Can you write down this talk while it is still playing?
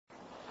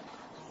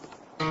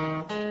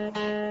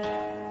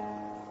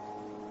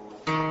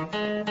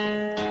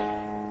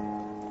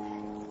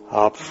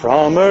Up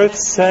from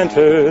Earth's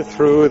center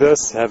through the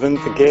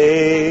seventh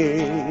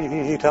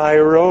gate I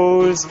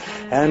rose,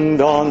 and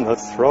on the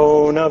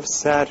throne of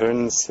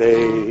Saturn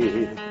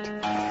sate,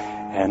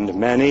 and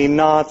many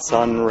knots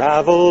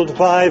unraveled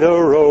by the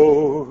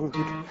road,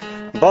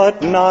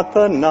 but not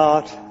the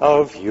knot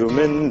of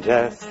human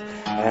death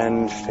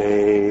and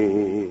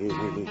fate.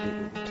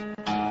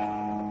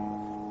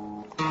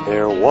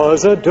 There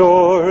was a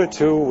door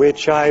to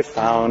which I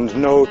found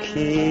no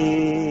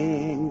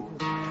key.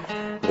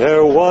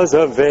 There was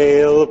a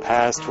veil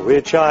past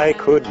which I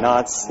could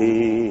not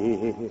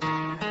see.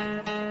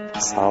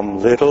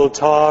 Some little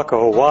talk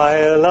a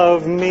while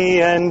of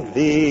me and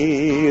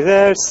thee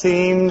there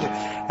seemed,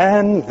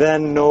 and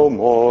then no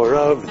more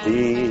of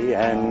thee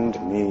and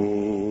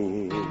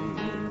me.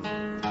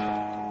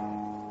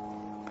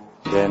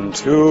 Then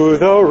to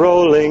the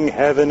rolling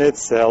heaven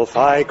itself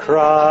I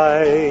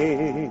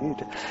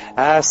cried,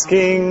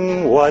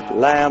 asking what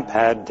lamp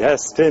had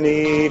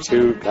destiny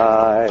to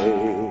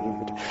guide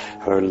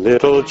her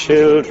little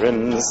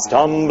children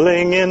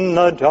stumbling in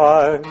the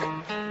dark,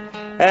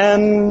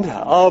 and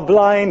a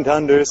blind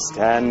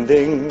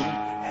understanding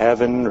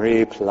heaven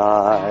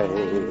replied.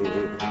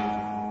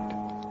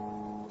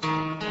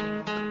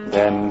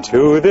 Then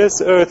to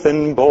this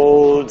earthen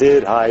bowl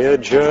did I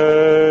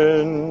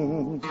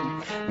adjourn,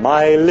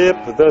 my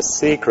lip the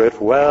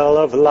secret well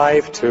of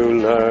life to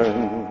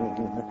learn.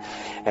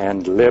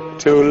 And lip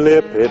to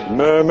lip it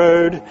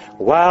murmured,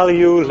 while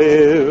you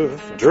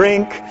live,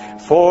 drink,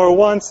 for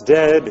once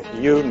dead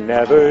you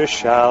never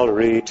shall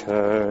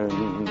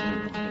return.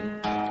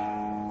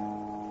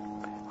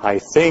 I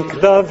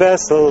think the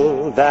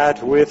vessel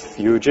that with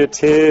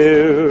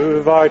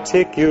fugitive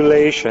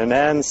articulation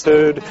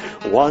answered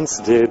once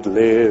did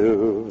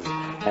live,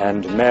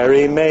 and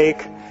merry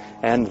make,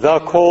 and the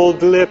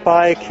cold lip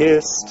I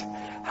kissed,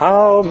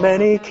 how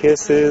many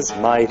kisses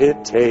might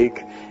it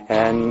take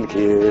and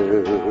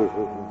give?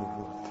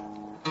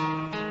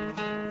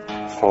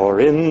 For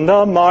in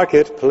the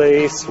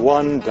marketplace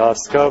one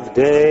dusk of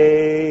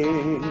day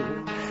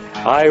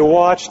I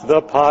watched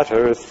the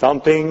potter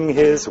thumping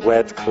his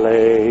wet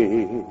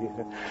clay,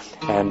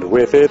 and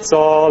with its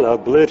all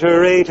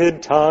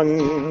obliterated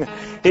tongue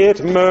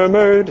it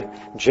murmured,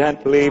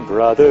 "Gently,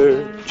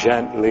 brother,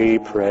 gently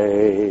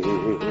pray."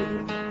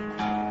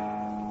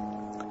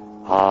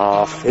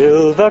 Ah,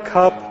 fill the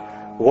cup,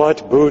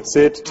 what boots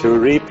it to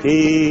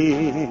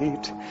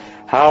repeat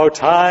how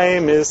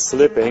time is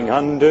slipping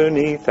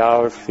underneath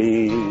our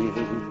feet?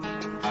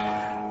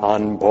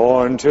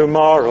 Unborn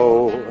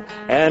tomorrow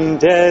and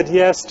dead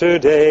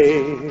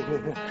yesterday,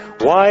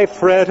 why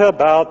fret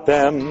about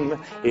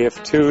them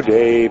if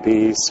today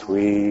be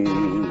sweet?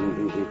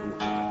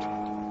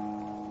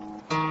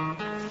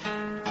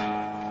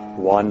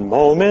 One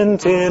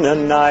moment in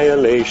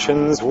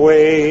annihilation's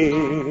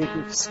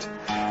waste,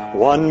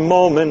 one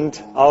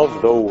moment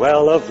of the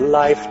well of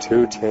life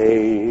to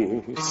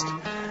taste.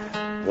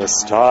 The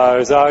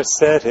stars are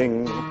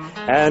setting,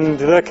 and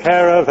the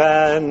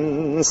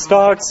caravan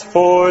starts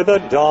for the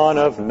dawn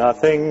of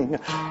nothing.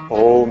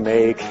 Oh,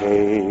 make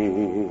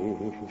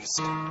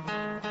haste.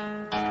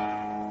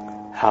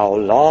 How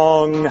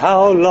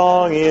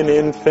long in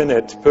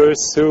infinite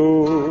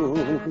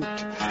pursuit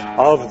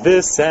of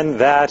this and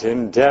that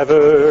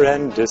endeavor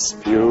and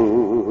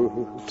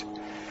dispute?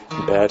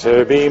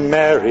 Better be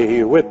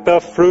merry with the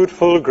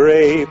fruitful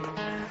grape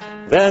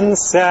than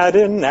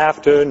sadden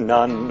after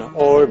none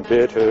or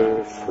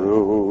bitter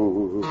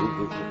fruit.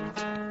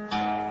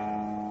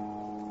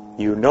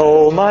 You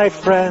know, my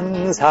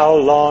friends, how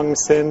long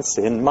since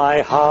in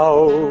my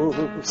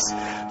house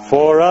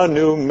for a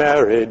new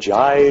marriage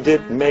I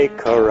did make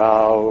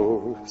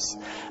carouse,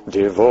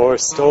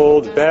 divorced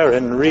old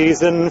barren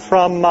reason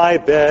from my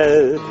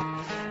bed,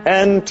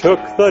 and took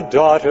the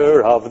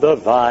daughter of the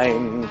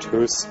vine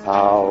to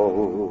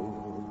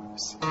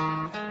spouse.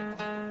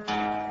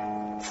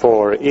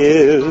 For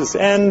is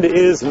and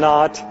is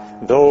not,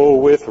 though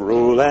with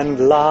rule and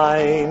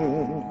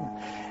line,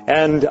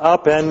 and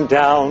up and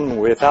down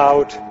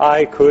without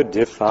I could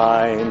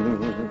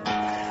define,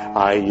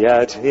 I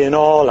yet in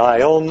all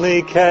I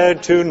only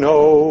cared to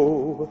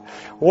know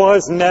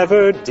was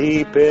never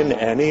deep in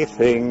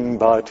anything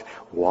but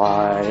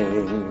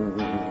wine.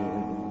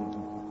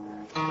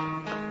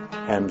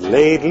 And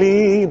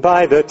lately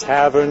by the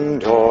tavern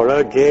door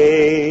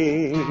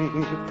agape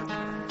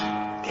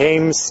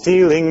came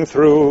stealing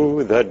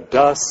through the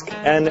dusk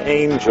an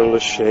angel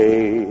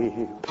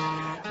shape,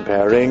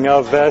 bearing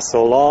a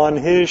vessel on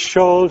his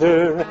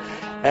shoulder,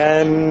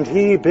 and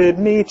he bid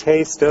me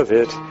taste of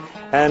it,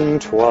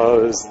 and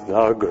 'twas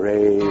the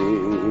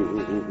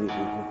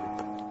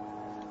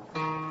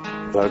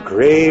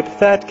grape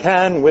that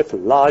can with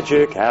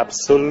logic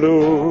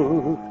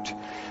absolute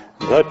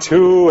the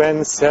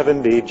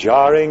 72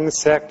 jarring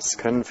sects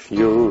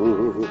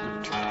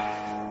confute,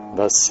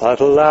 the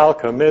subtle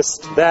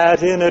alchemist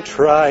that in a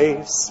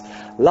trice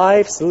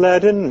life's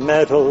leaden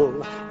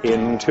metal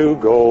into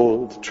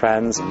gold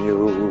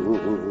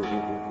transmute.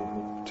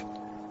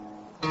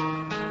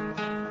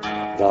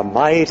 the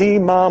mighty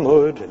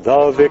Mahmud,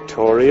 the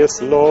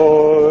victorious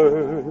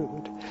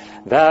Lord,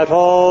 that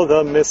all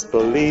the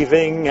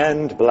misbelieving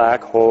and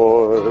black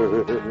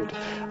horde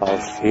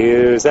of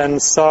fears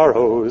and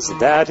sorrows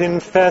that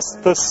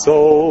infest the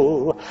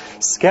soul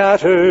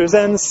scatters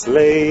and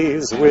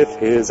slays with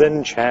his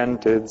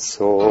enchanted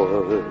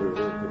sword.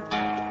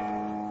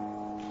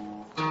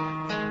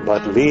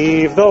 But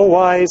leave the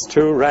wise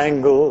to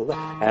wrangle,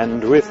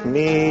 and with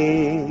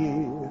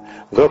me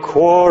the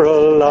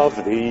quarrel of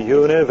the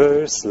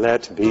universe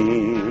let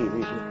be.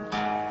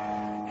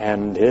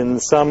 And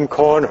in some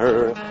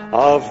corner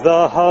of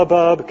the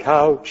hubbub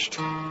couched,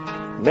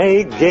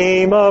 make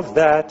game of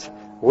that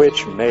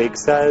which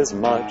makes as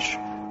much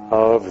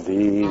of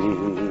thee.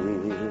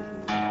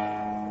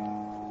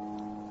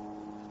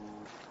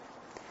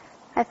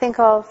 I think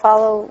I'll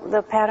follow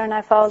the pattern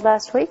I followed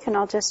last week, and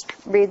I'll just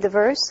read the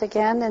verse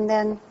again, and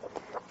then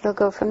we'll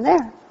go from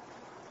there.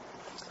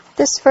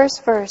 This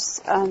first verse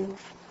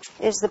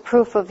is the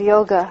proof of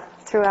yoga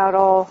throughout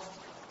all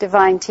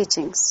divine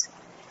teachings.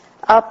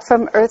 Up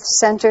from earth's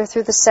center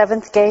through the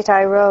seventh gate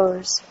I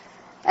rose,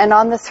 and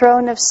on the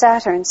throne of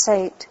Saturn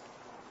sate,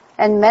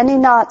 and many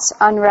knots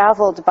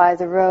unraveled by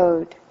the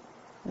road,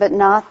 but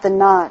not the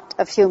knot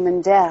of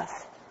human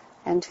death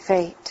and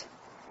fate.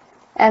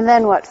 And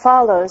then what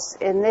follows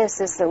in this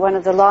is one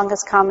of the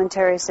longest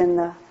commentaries in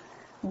the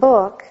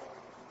book,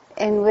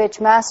 in which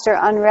Master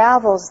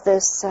unravels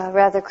this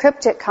rather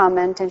cryptic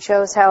comment and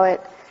shows how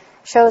it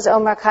shows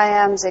Omar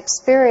Khayyam's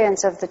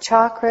experience of the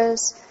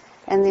chakras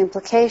and the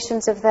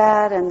implications of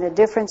that, and the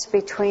difference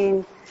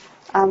between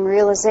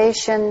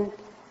realization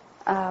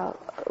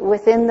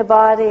within the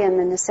body and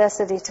the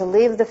necessity to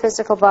leave the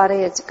physical body.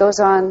 It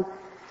goes on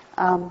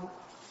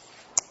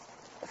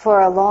for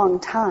a long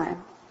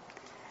time.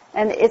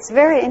 And it's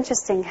very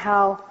interesting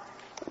how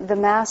the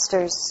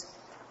masters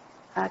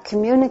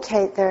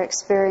communicate their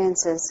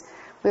experiences.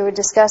 We were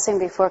discussing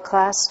before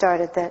class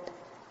started that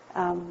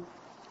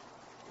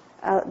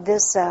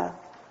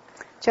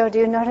Joe, do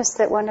you notice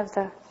that one of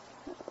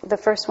the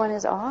first one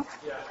is off?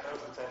 Yeah, that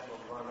was intentional.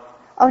 You want to know?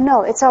 Oh,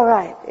 no, it's all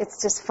right.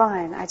 It's just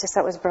fine. I just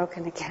thought it was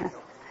broken again.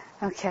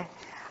 Okay.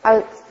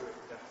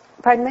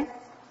 Pardon me? I thought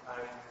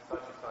you were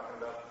talking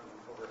about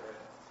the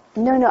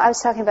overhead. No, I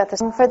was talking about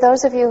this. For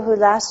those of you who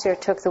last year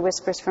took the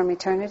Whispers from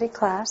Eternity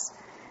class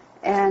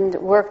and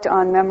worked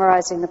on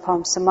memorizing the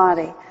poem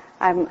Samadhi,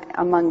 I'm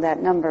among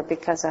that number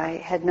because I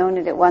had known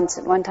it at one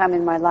time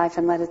in my life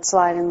and let it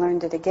slide and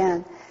learned it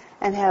again,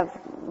 and have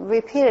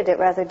repeated it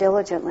rather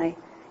diligently,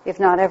 if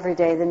not every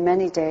day, then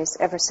many days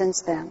ever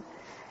since then.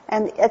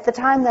 And at the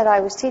time that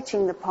I was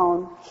teaching the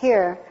poem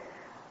here,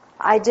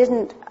 I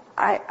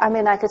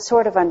could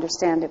sort of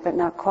understand it, but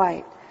not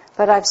quite.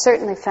 But I've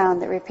certainly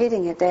found that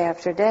repeating it day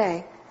after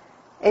day,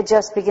 it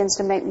just begins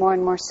to make more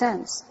and more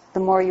sense. The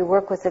more you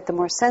work with it, the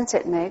more sense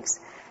it makes,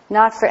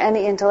 not for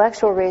any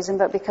intellectual reason,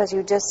 but because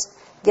you just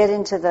get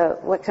into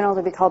what can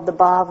only be called the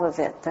bhav of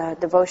it, the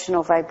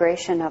devotional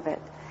vibration of it.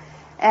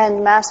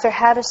 And Master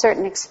had a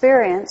certain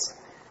experience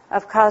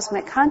of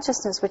cosmic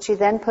consciousness, which he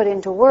then put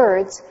into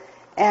words,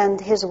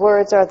 and his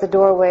words are the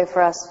doorway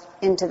for us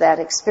into that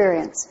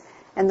experience.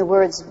 And the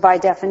words, by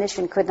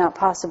definition, could not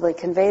possibly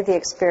convey the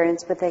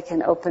experience, but they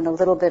can open a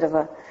little bit of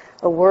a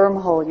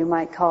wormhole, you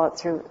might call it,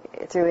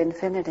 through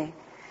infinity.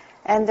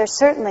 And there's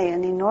certainly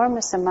an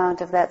enormous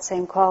amount of that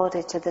same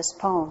quality to this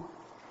poem.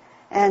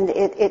 And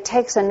it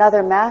takes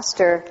another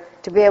master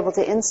to be able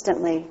to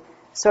instantly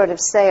sort of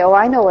say, oh,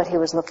 I know what he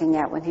was looking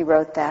at when he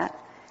wrote that,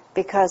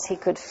 because he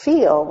could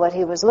feel what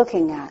he was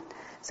looking at.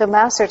 So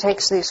Master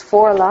takes these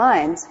 4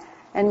 lines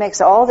and makes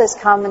all this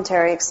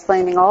commentary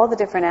explaining all the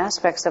different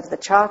aspects of the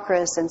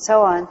chakras and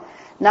so on.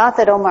 Not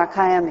that Omar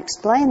Khayyam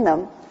explained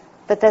them,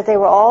 but that they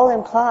were all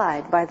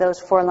implied by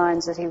those 4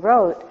 lines that he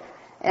wrote,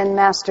 and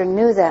Master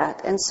knew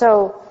that. And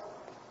so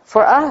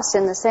for us,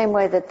 in the same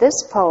way that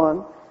this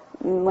poem,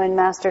 when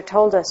Master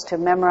told us to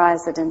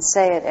memorize it and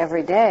say it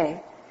every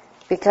day,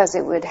 because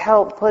it would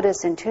help put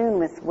us in tune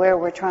with where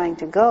we're trying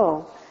to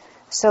go,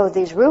 so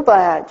these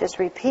rubaiyat just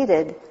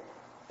repeated,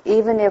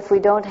 even if we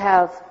don't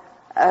have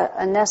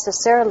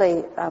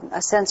necessarily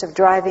a sense of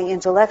driving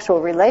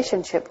intellectual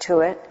relationship to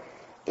it,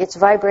 it's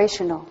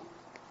vibrational.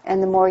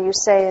 And the more you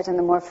say it and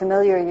the more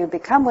familiar you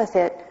become with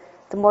it,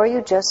 the more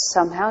you just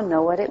somehow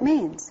know what it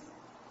means.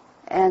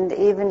 And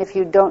even if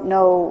you don't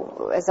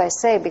know, as I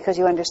say, because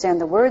you understand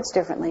the words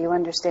differently, you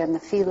understand the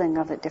feeling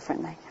of it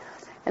differently.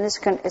 And this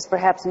is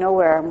perhaps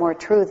nowhere more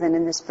true than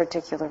in this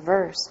particular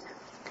verse.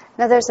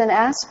 Now there's an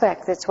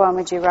aspect that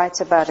Swamiji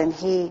writes about, and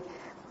he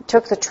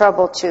took the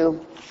trouble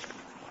to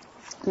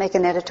make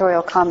an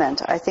editorial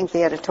comment. I think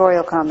the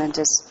editorial comment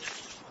is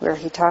where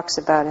he talks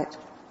about it.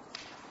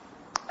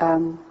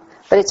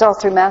 But it's all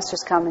through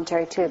Master's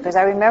commentary too, because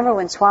I remember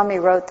when Swami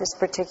worked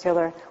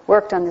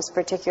on this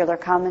particular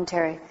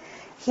commentary,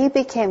 he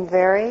became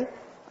very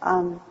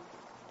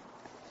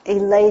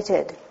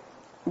elated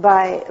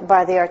by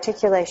the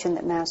articulation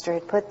that Master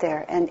had put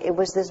there. And it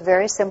was this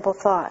very simple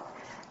thought,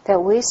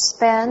 that we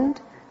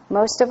spend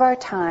most of our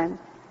time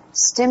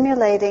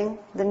stimulating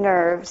the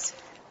nerves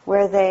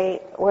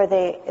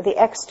the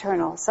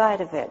external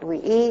side of it. We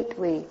eat,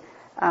 we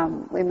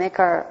make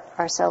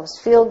ourselves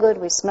feel good,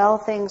 we smell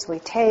things, we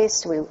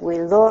taste,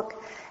 we look.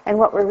 And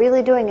what we're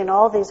really doing in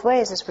all these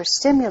ways is we're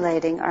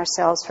stimulating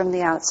ourselves from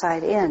the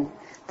outside in,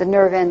 the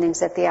nerve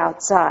endings at the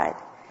outside.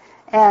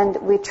 And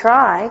we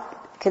try,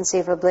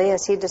 conceivably,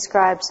 as he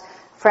describes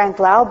Frank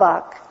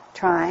Laubach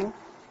trying,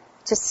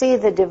 to see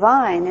the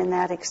divine in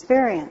that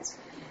experience.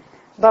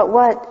 But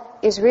what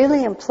is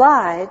really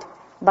implied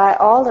by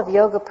all of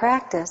yoga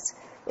practice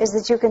is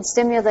that you can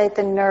stimulate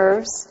the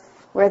nerves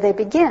where they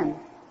begin.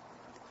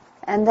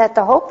 And that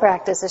the whole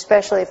practice,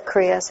 especially of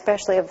Kriya,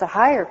 especially of the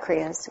higher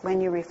Kriyas,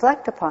 when you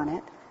reflect upon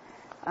it,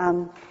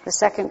 the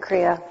second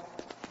Kriya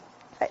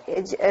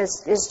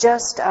is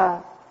just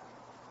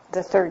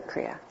the third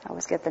Kriya. I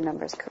always get the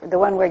numbers. The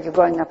one where you're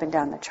going up and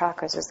down the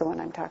chakras is the one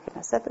I'm talking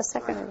about. Is that the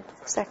second?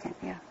 Second,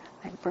 yeah.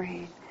 My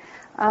brain.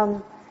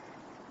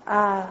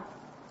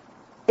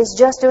 Is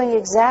just doing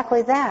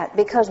exactly that.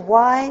 Because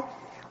why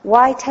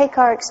take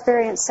our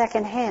experience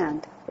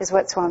secondhand, is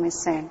what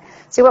Swami's saying.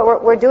 See,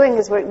 what we're doing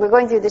is we're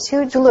going through this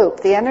huge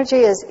loop. The energy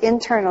is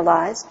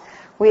internalized.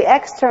 We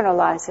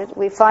externalize it.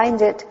 We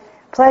find it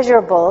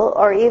pleasurable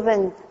or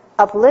even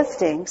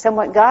uplifting,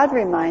 somewhat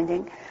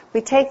God-reminding.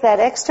 We take that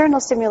external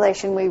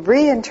stimulation, we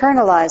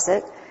re-internalize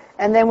it,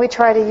 and then we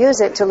try to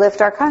use it to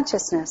lift our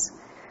consciousness.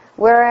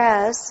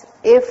 Whereas,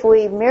 if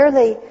we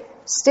merely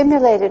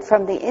stimulate it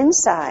from the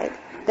inside,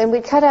 then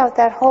we cut out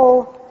that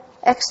whole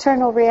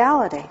external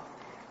reality.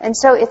 And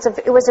so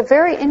it was a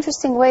very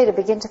interesting way to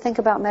begin to think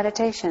about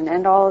meditation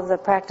and all of the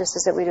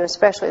practices that we do,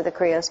 especially the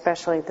Kriya,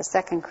 especially the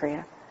second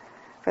Kriya,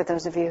 for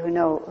those of you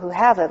who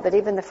have it. But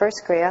even the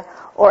first Kriya,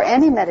 or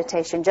any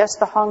meditation, just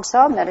the Hong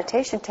Sau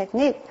meditation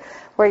technique,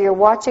 where you're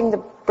watching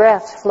the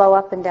breath flow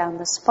up and down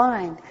the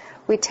spine.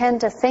 We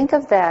tend to think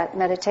of that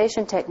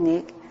meditation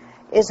technique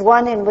as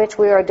one in which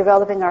we are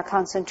developing our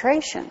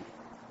concentration.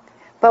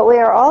 But we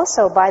are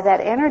also, by that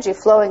energy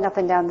flowing up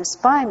and down the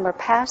spine, we're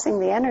passing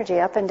the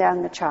energy up and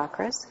down the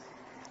chakras.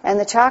 And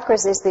the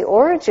chakras is the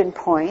origin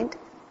point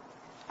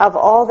of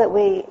all that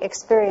we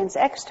experience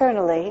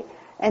externally.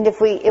 And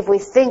if we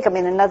think,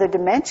 another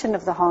dimension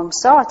of the Hong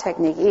Sau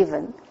technique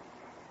even,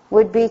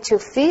 would be to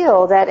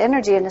feel that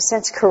energy, in a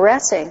sense,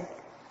 caressing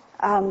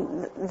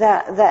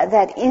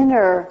that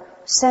inner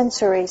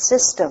sensory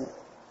system.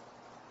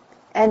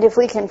 And if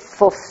we can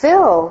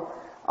fulfill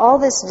all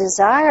this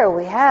desire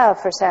we have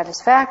for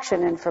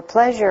satisfaction and for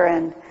pleasure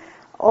and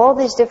all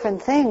these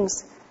different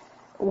things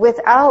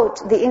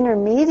without the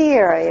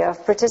intermediary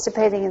of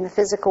participating in the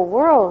physical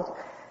world,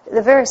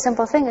 the very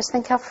simple thing is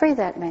think how free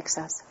that makes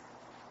us.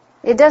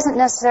 It doesn't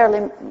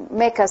necessarily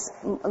make us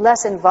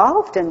less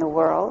involved in the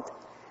world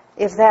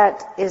if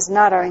that is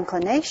not our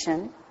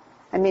inclination.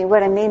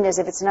 What I mean is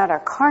if it's not our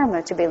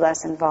karma to be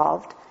less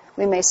involved,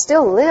 we may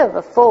still live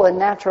a full and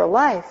natural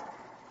life,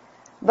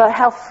 but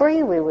how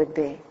free we would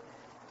be.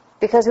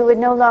 Because we would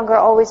no longer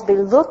always be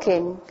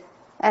looking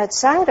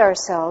outside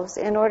ourselves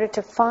in order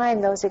to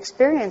find those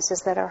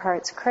experiences that our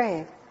hearts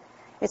crave.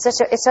 It's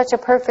such a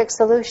perfect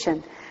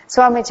solution.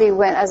 Swamiji,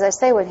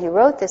 when he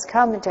wrote this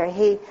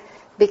commentary,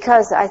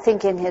 because I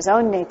think in his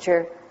own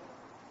nature,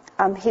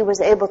 he was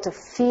able to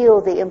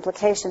feel the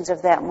implications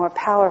of that more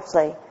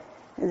powerfully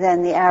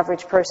than the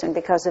average person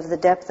because of the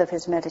depth of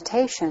his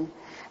meditation.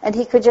 And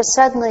he could just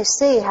suddenly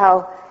see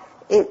how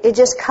it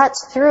just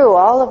cuts through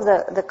all of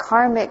the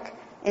karmic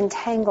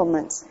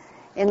entanglements.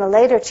 In a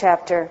later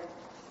chapter,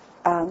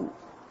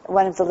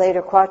 one of the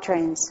later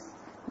quatrains,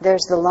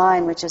 there's the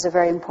line, which is a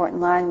very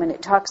important line, when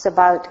it talks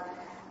about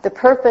the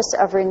purpose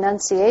of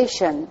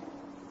renunciation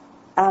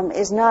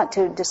is not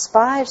to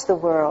despise the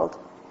world,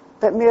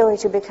 but merely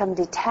to become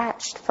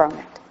detached from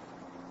it.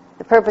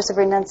 The purpose of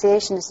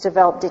renunciation is to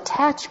develop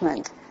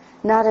detachment,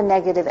 not a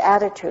negative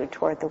attitude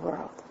toward the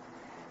world.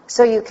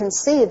 So you can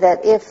see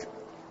that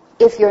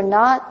if you're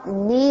not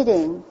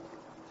needing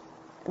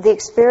the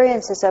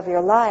experiences of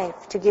your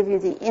life to give you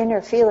the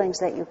inner feelings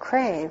that you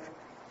crave,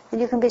 then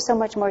you can be so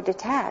much more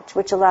detached,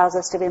 which allows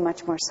us to be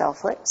much more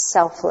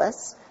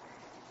selfless,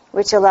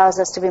 which allows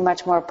us to be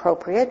much more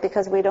appropriate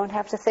because we don't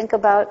have to think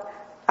about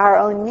our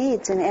own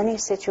needs in any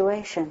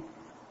situation.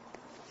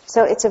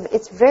 So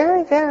it's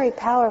very, very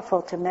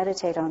powerful to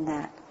meditate on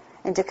that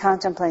and to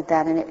contemplate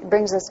that. And it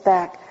brings us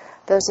back,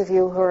 those of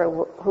you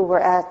who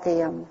were at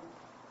the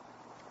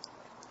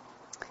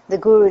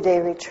Guru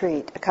Day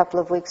retreat a couple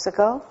of weeks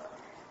ago.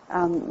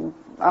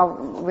 I'll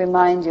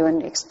remind you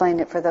and explain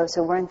it for those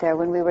who weren't there.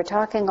 When we were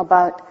talking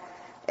about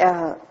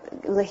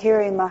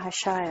Lahiri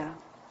Mahashaya,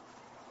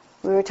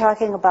 we were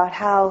talking about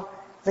how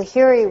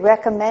Lahiri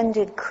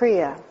recommended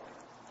Kriya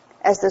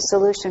as the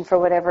solution for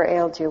whatever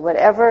ailed you.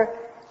 Whatever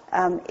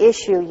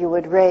issue you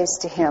would raise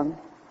to him,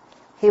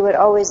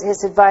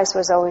 his advice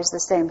was always the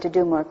same, to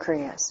do more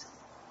Kriyas.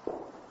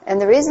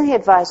 And the reason he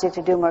advised you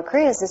to do more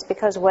Kriyas is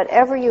because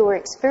whatever you were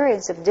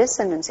experiencing of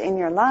dissonance in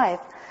your life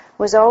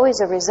was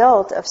always a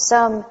result of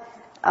some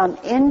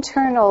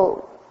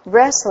internal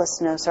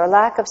restlessness or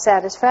lack of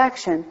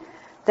satisfaction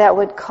that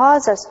would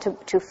cause us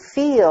to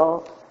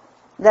feel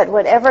that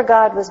whatever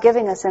God was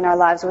giving us in our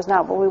lives was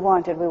not what we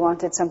wanted. We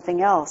wanted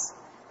something else.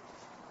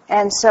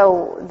 And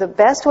so the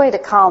best way to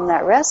calm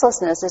that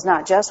restlessness is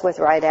not just with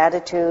right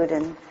attitude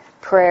and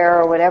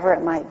prayer or whatever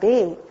it might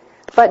be,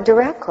 but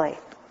directly.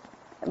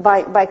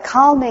 By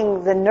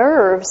calming the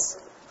nerves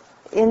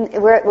in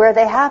where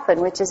they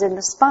happen, which is in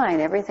the spine.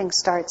 Everything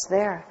starts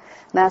there.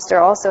 Master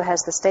also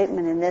has the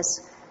statement in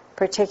this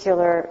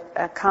particular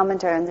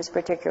commentary on this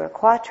particular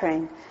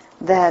quatrain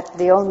that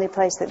the only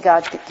place that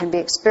God can be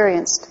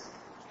experienced,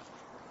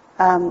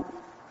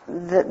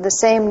 the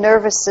same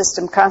nervous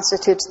system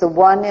constitutes the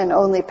one and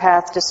only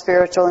path to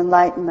spiritual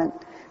enlightenment,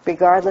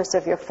 regardless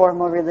of your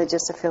formal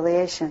religious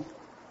affiliation.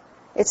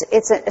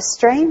 It's a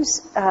strange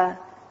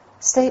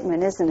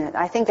statement, isn't it?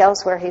 I think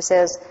elsewhere he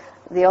says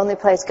the only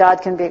place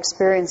God can be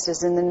experienced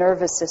is in the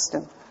nervous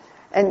system.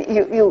 And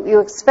you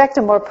expect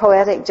a more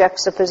poetic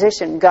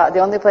juxtaposition. God, the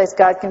only place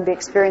God can be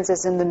experienced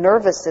is in the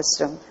nervous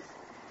system.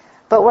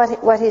 But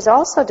what he's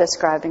also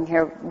describing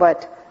here,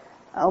 what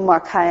Omar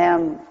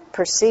Khayyam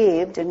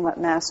perceived and what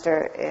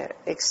Master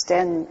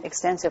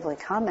extensively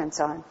comments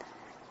on,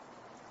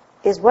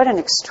 is what an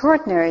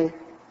extraordinary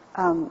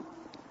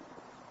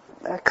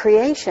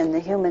creation the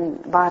human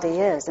body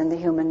is and the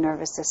human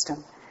nervous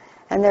system.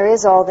 And there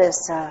is all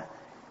this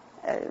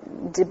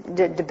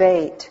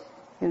debate,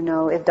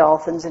 if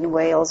dolphins and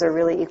whales are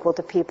really equal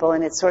to people,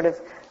 and it's sort of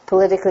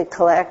politically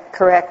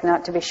correct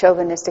not to be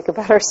chauvinistic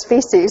about our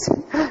species.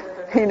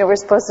 We're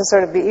supposed to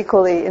sort of be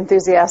equally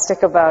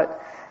enthusiastic about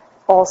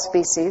all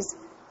species.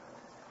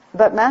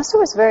 But Master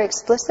was very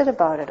explicit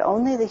about it.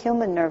 Only the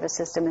human nervous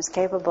system is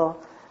capable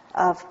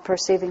of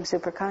perceiving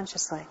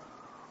superconsciously.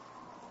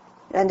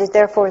 And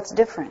therefore it's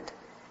different.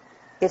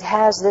 It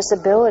has this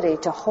ability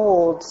to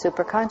hold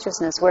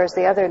superconsciousness, whereas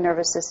the other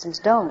nervous systems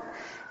don't.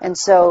 And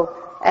so,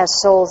 as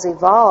souls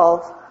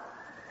evolve,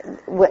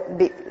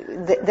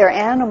 they're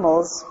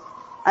animals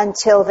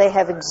until they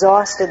have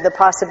exhausted the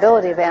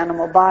possibility of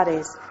animal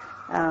bodies.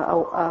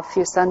 A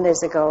few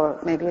Sundays ago, or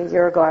maybe a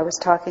year ago, I was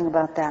talking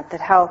about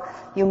that how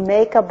you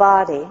make a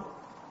body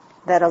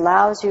that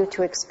allows you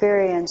to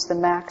experience the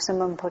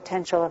maximum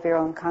potential of your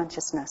own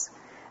consciousness.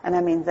 And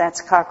I mean,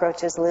 that's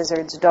cockroaches,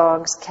 lizards,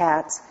 dogs,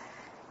 cats.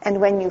 And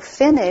when you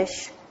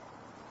finish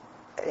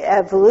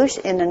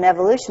evolution, in an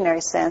evolutionary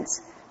sense,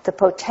 the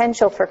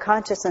potential for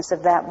consciousness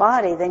of that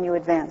body, then you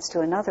advance to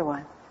another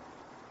one.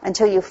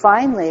 Until you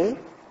finally,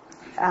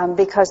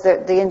 because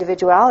the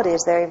individuality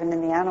is there even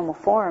in the animal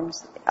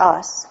forms,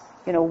 us,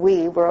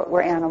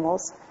 we're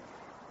animals,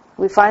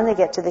 we finally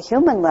get to the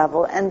human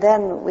level, and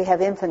then we have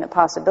infinite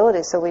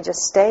possibilities, so we just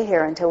stay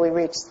here until we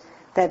reach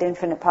that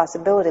infinite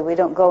possibility. We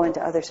don't go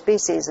into other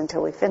species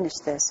until we finish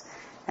this,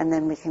 and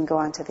then we can go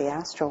on to the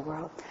astral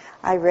world.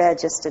 I read,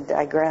 just to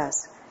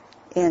digress,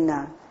 in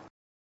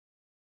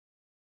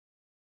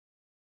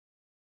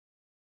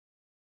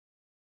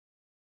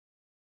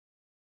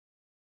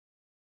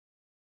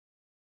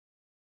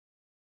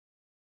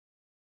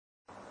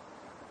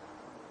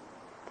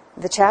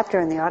the chapter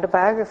in the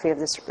autobiography of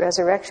this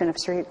resurrection of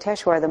Sri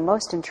Yukteswar, the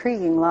most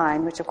intriguing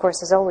line, which of course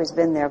has always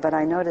been there, but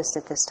I noticed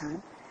it this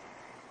time,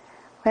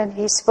 when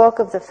he spoke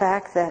of the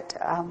fact that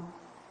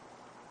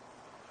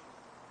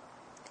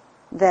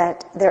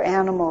they're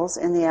animals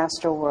in the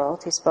astral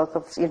world. He spoke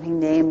of, he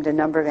named a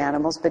number of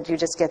animals, but you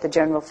just get the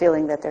general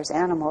feeling that there's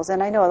animals.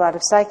 And I know a lot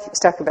of psychics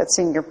talk about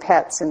seeing your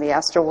pets in the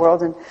astral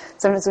world, and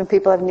sometimes when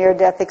people have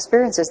near-death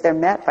experiences, they're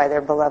met by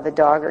their beloved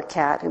dog or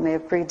cat who may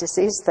have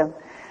predeceased them.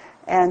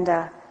 And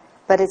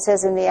but it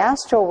says in the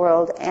astral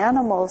world,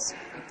 animals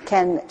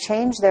can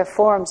change their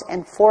forms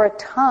and for a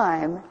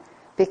time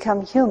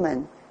become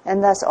human,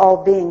 and thus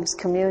all beings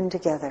commune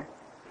together.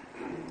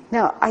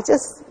 Now, I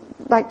just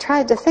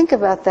tried to think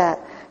about that.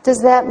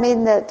 Does that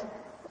mean that,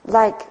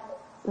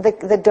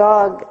 the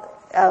dog,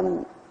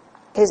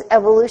 his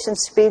evolution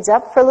speeds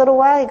up for a little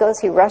while?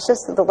 He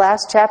rushes to the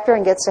last chapter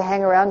and gets to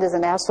hang around as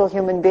an astral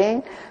human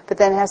being, but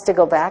then has to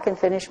go back and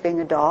finish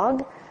being a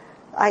dog?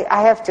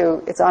 I have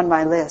to. It's on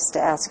my list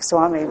to ask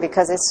Swami,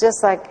 because it's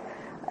just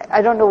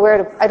I don't know where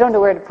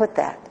to put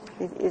that.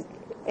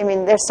 I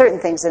mean, there's certain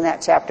things in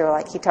that chapter,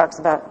 like he talks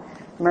about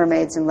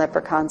mermaids and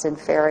leprechauns and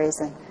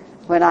fairies, and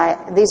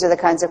these are the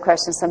kinds of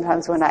questions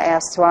sometimes when I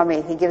ask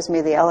Swami, he gives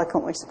me the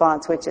eloquent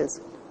response, which is,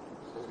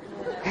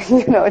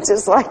 it's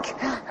just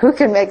who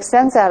can make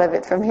sense out of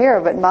it from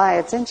here? But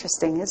it's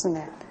interesting, isn't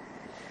it?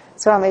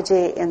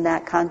 Swamiji, in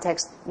that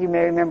context, you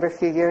may remember a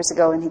few years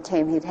ago when he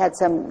came, he'd had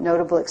some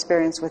notable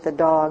experience with a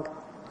dog.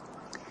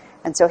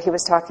 And so he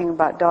was talking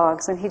about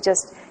dogs, and he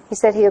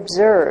said he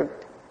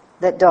observed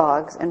that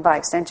dogs, and by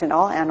extension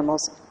all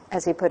animals,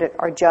 as he put it,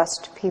 are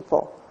just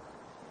people.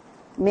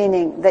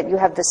 Meaning that you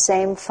have the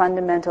same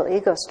fundamental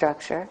ego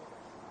structure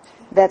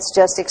that's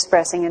just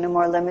expressing in a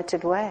more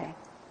limited way.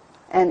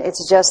 And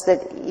it's just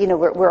that,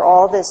 we're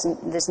all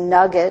this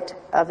nugget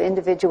of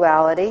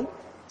individuality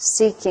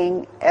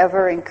seeking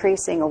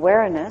ever-increasing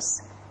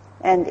awareness.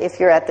 And if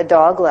you're at the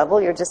dog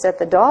level, you're just at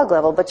the dog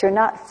level, but you're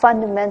not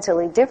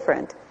fundamentally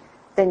different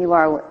than you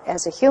are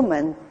as a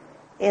human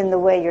in the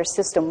way your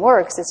system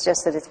works. It's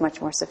just that it's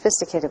much more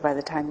sophisticated by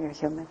the time you're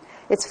human.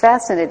 It's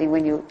fascinating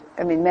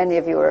many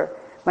of you are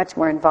much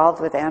more involved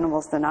with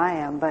animals than I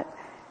am, but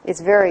it's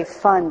very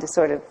fun to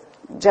sort of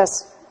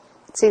just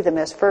see them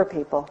as fur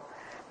people.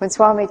 When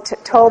Swami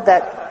told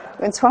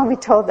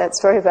that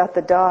story about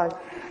the dog,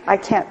 I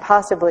can't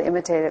possibly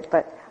imitate it,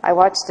 but I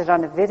watched it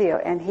on a video,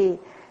 and he,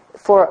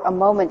 for a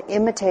moment,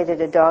 imitated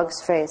a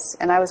dog's face,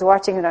 and I was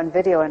watching it on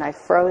video, and I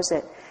froze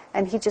it,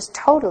 and he just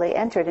totally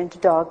entered into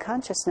dog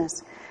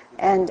consciousness.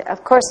 And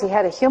of course he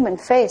had a human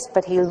face,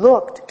 but he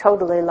looked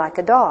totally like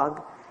a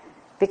dog,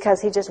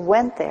 because he just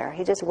went there.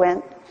 He just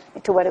went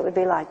to what it would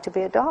be like to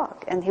be a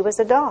dog, and he was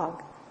a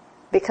dog,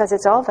 because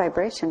it's all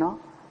vibrational.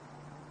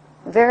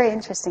 Very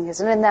interesting,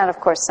 isn't it? And that,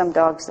 of course, some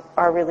dogs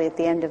are really at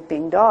the end of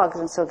being dogs,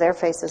 and so their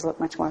faces look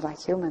much more like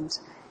humans.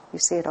 You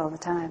see it all the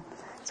time.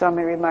 So I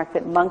may remark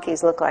that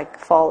monkeys look like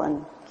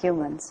fallen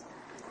humans,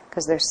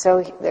 because they're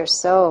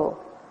so,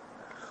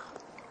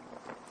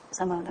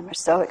 some of them are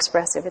so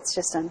expressive, it's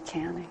just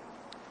uncanny.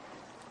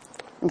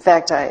 In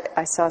fact,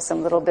 I saw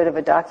some little bit of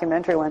a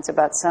documentary once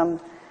about some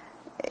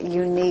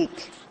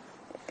unique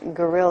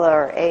gorilla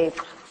or ape,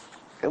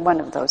 one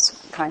of those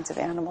kinds of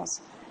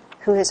animals,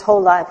 who his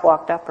whole life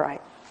walked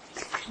upright.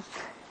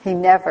 He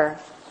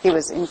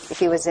was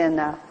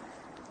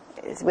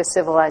with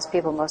civilized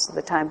people most of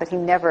the time, but he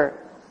never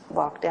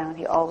walked down.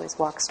 He always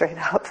walked straight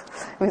up.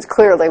 It was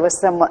clearly was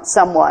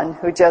someone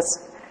who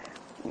just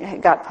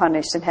got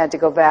punished and had to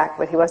go back,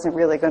 but he wasn't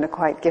really going to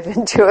quite give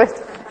in to it.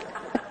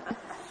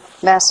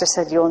 Master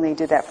said, you only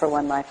do that for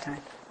one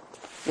lifetime.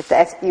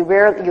 You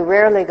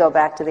rarely go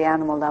back to the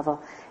animal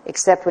level,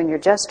 except when you're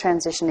just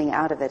transitioning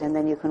out of it, and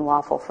then you can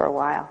waffle for a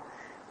while.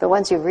 But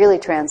once you've really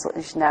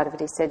transitioned out of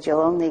it, he said,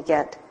 you'll only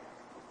get,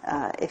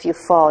 if you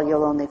fall,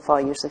 you'll only fall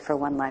usually for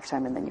one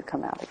lifetime, and then you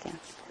come out again.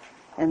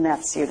 And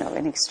that's,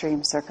 in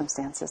extreme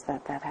circumstances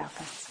that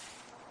happens.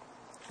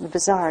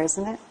 Bizarre,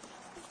 isn't it?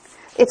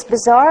 It's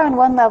bizarre on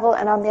one level,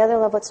 and on the other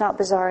level it's not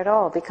bizarre at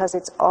all, because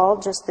it's all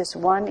just this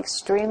one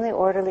extremely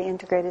orderly,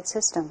 integrated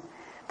system.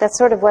 That's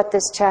sort of what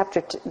this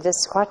chapter,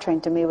 this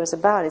quatrain to me was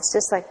about. It's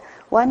just like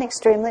one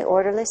extremely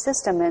orderly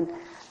system. And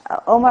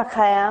Omar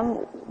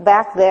Khayyam,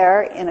 back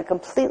there in a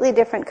completely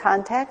different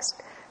context,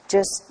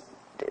 just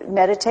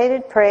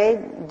meditated,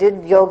 prayed,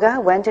 did yoga,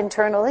 went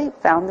internally,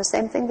 found the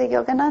same thing that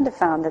Yogananda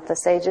found, that the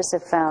sages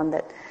have found,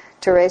 that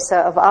Teresa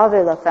of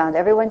Avila found.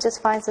 Everyone just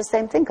finds the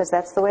same thing, because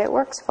that's the way it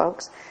works,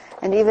 folks.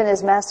 And even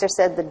as Master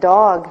said, the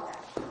dog,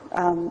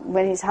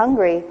 when he's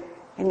hungry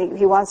and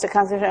he wants to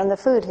concentrate on the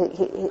food,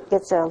 he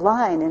gets a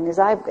line in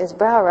his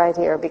brow right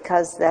here,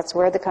 because that's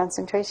where the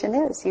concentration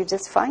is. You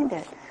just find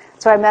it.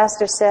 So our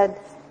Master said,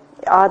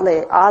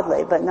 oddly,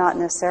 but not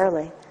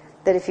necessarily,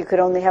 that if you could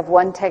only have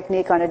one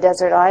technique on a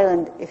desert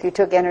island, if you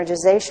took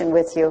energization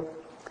with you,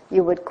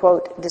 you would,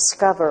 quote,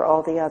 discover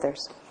all the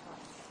others.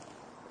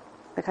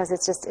 Because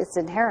it's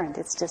inherent,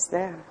 it's just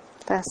there.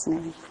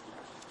 Fascinating.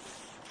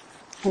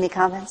 Any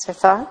comments or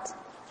thoughts?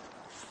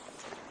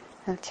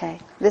 Okay.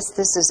 This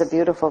is a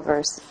beautiful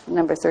verse,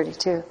 number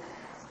 32.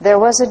 There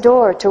was a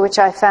door to which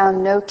I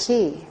found no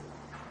key.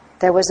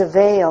 There was a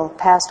veil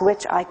past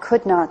which I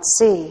could not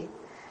see.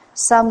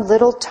 Some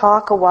little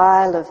talk a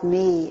while of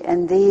me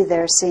and thee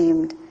there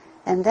seemed,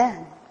 and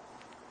then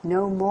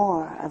no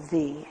more of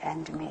thee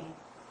and me.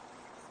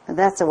 And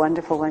that's a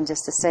wonderful one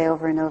just to say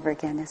over and over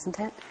again,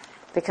 isn't it?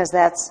 Because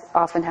that's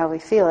often how we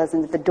feel,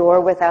 isn't it? The door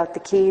without the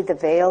key, the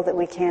veil that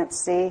we can't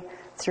see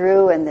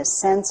through, and this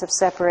sense of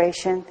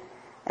separation,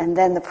 and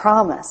then the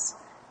promise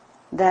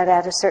that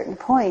at a certain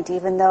point,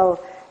 even though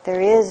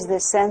there is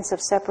this sense of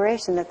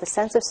separation, that the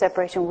sense of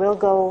separation will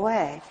go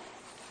away.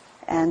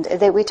 And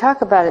we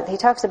talk about it, he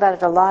talks about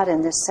it a lot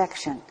in this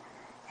section.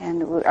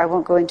 And I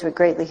won't go into it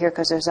greatly here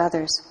because there's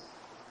others.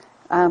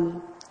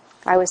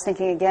 I was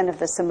thinking again of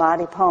the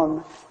Samadhi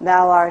poem,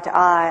 Thou art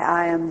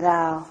I am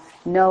thou,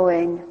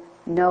 knowing,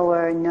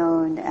 knower,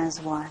 known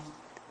as one.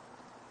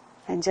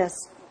 And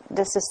just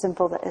as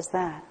simple as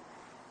that.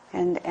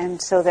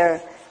 And so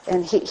there,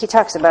 and he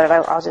talks about it,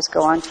 I'll just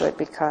go on to it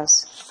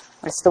because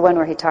it's the one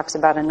where he talks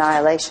about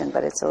annihilation,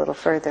 but it's a little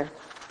further,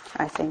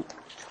 I think,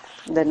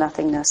 the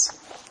nothingness.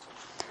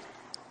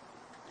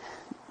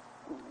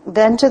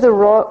 Then to the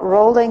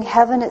rolling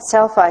heaven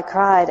itself I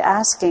cried,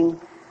 asking,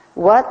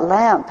 what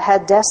lamp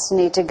had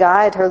destiny to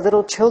guide her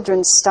little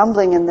children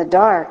stumbling in the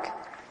dark?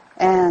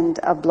 And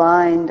a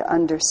blind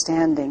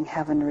understanding,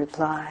 heaven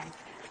replied.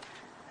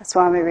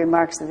 Swami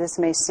remarks that this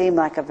may seem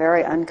like a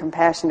very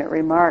uncompassionate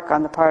remark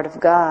on the part of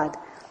God,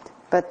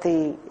 but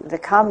the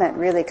comment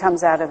really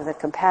comes out of the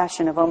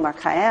compassion of Omar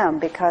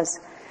Khayyam, because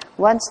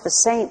once the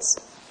saints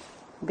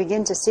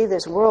begin to see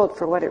this world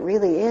for what it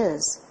really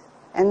is,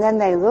 and then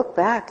they look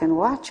back and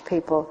watch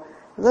people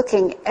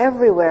looking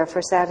everywhere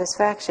for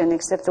satisfaction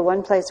except the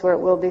one place where it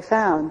will be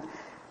found,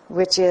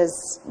 which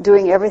is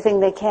doing everything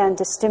they can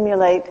to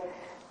stimulate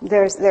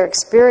their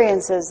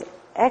experiences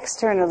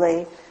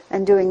externally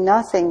and doing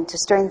nothing to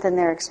strengthen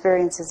their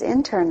experiences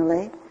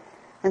internally.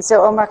 And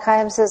so Omar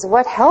Khayyam says,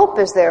 what help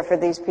is there for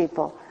these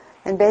people?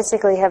 And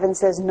basically heaven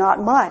says, not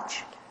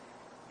much.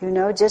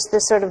 Just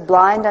this sort of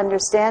blind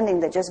understanding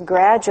that just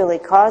gradually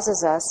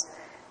causes us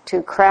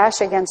to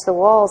crash against the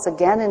walls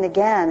again and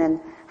again and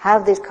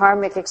have these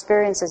karmic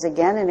experiences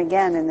again and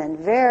again, and then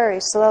very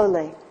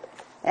slowly,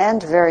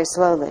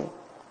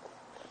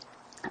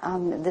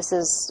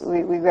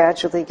 we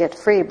gradually get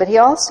free. But he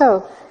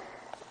also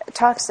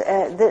talks,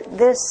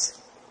 the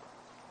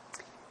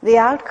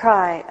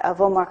outcry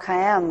of Omar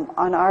Khayyam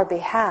on our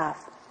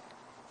behalf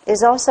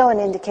is also an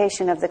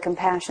indication of the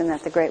compassion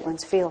that the Great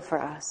Ones feel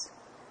for us.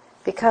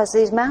 Because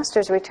these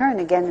masters return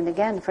again and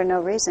again for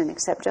no reason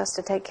except just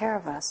to take care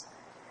of us.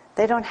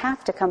 They don't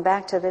have to come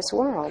back to this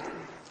world.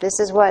 This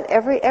is what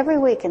every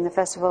week in the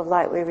Festival of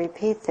Light we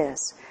repeat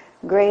this.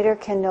 Greater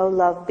can no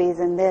love be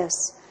than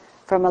this,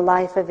 from a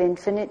life of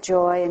infinite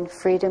joy and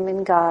freedom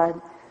in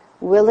God,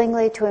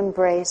 willingly to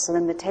embrace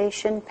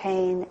limitation,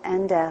 pain,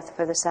 and death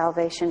for the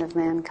salvation of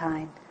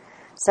mankind.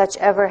 Such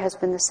ever has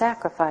been the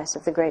sacrifice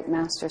of the great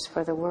masters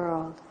for the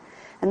world.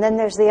 And then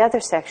there's the other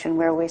section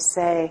where we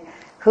say,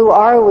 who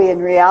are we in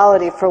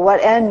reality? For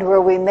what end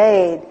were we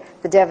made?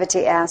 The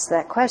devotee asks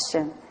that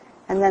question.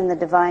 And then the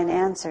divine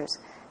answers.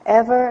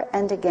 Ever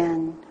and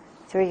again,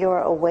 through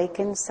your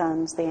awakened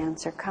sons, the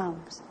answer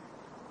comes.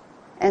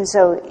 And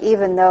so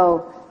even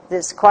though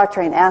this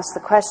quatrain asks the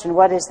question,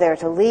 what is there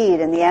to lead?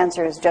 And the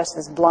answer is just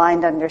this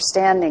blind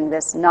understanding,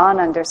 this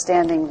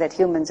non-understanding that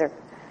humans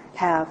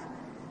have.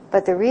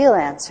 But the real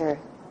answer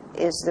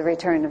is the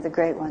return of the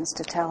Great Ones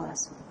to tell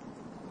us.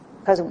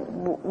 Because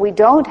we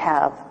don't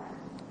have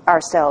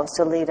ourselves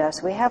to lead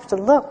us. We have to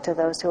look to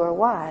those who are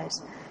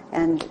wise.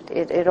 And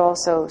it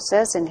also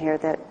says in here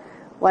that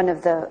one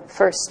of the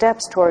first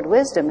steps toward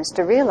wisdom is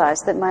to realize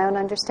that my own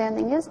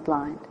understanding is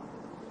blind.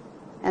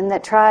 And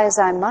that try as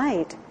I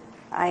might,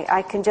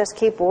 I can just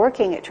keep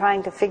working at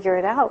trying to figure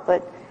it out,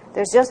 but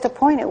there's just a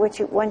point at which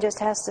one just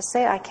has to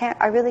say,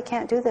 I really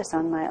can't do this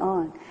on my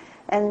own.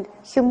 And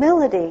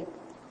humility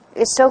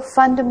is so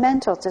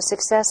fundamental to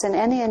success in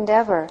any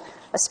endeavor,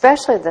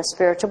 especially the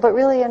spiritual, but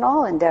really in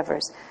all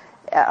endeavors.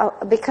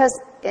 Because,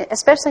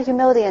 especially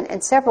humility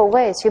in several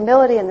ways.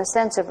 Humility in the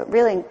sense of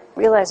really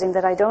realizing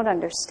that I don't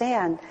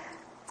understand.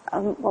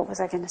 What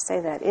was I going to say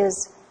that?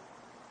 Is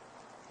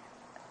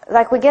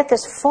like we get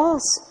this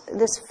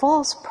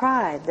false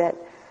pride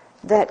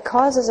that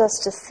causes us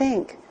to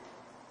think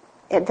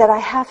that I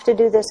have to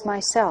do this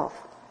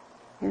myself.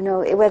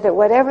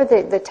 Whatever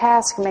the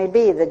task may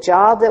be, the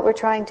job that we're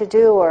trying to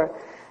do, or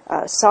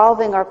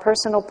solving our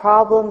personal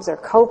problems, or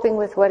coping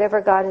with whatever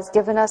God has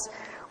given us,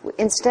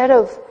 instead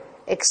of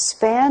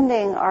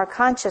expanding our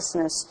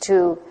consciousness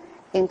to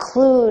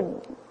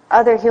include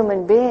other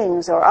human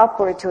beings or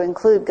upward to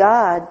include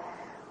God,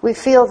 we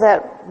feel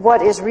that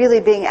what is really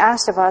being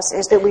asked of us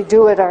is that we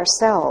do it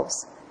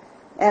ourselves.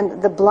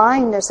 And the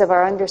blindness of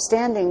our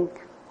understanding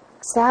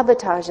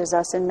sabotages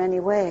us in many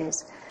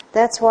ways.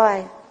 That's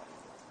why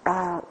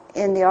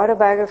in the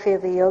autobiography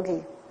of a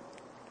yogi,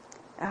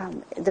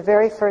 the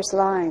very first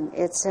line,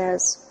 it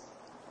says,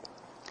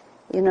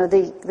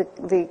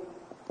 the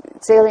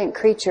salient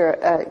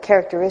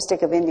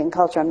characteristic of Indian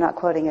culture, I'm not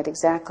quoting it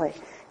exactly,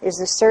 is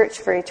the search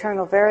for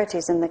eternal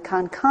verities and the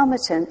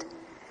concomitant,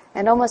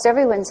 and almost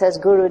everyone says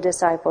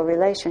guru-disciple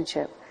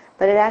relationship,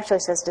 but it actually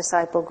says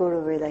disciple-guru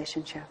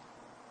relationship.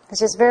 It's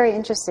just very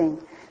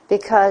interesting,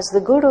 because the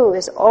guru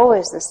is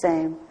always the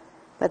same,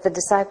 but the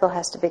disciple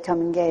has to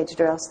become engaged,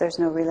 or else there's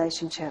no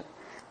relationship.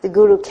 The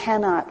guru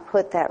cannot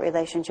put that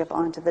relationship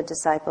onto the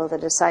disciple. The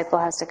disciple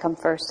has to come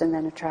first and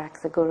then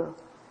attract the guru.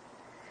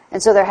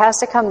 And so there has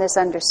to come this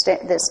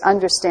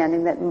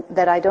understanding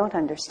that I don't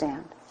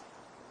understand.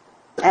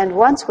 And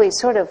once we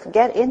sort of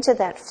get into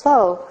that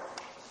flow,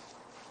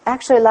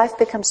 actually life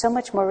becomes so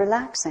much more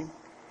relaxing.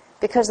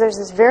 Because there's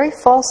this very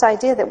false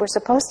idea that we're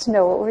supposed to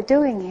know what we're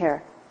doing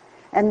here.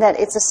 And that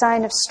it's a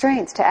sign of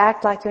strength to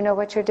act like you know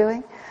what you're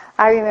doing.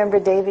 I remember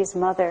Devi's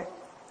mother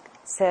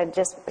said,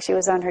 she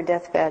was on her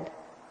deathbed.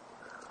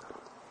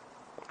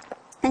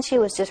 And she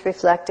was just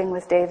reflecting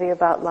with Devi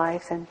about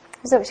life, and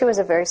she was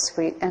a very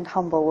sweet and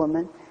humble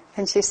woman.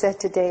 And she said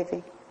to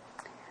Devi,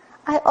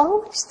 I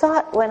always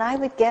thought when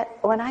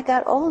I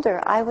got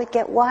older, I would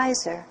get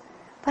wiser,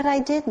 but I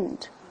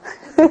didn't.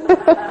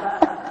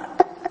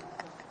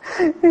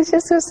 It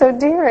just was so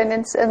dear, and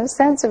in a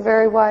sense, a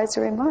very wise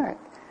remark.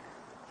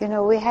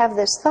 We have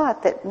this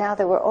thought that now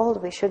that we're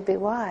old, we should be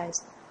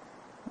wise.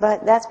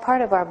 But that's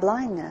part of our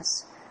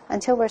blindness.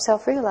 Until we're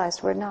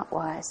self-realized, we're not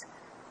wise.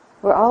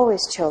 We're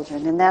always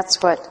children, and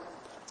that's what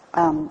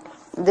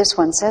this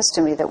one says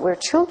to me, that we're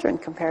children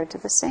compared to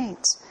the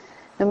saints.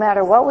 No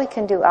matter what we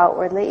can do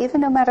outwardly, even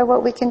no matter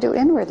what we can do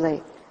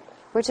inwardly,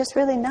 we're just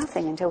really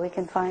nothing until we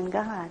can find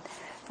God.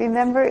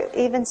 Remember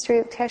even Sri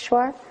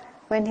Yukteswar,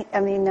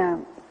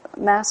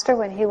 Master,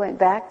 when he went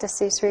back to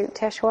see Sri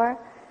Yukteswar,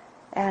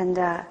 and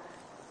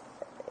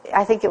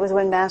I think it was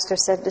when Master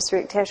said to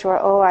Sri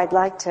Yukteswar, I'd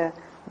like to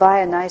buy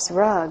a nice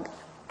rug.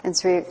 And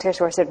Sri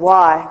Yukteswar said,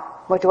 why?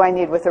 What do I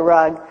need with a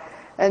rug?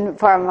 And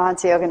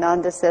Paramahansa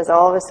Yogananda says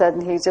all of a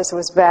sudden he just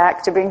was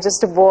back to being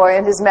just a boy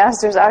in his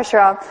master's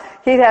ashram.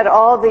 He'd had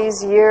all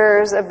these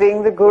years of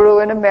being the guru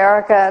in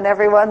America and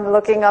everyone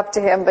looking up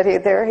to him, but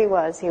there he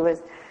was. He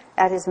was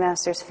at his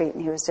master's feet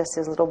and he was just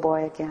his little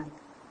boy again.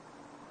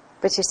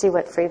 But you see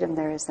what freedom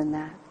there is in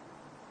that.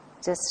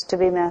 Just to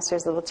be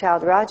master's little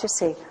child.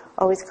 Rajasi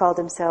always called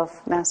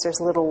himself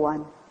master's little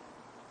one.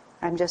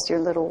 I'm just your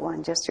little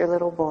one, just your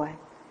little boy.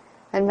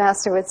 And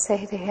master would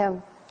say to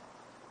him,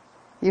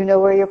 you know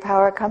where your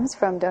power comes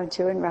from, don't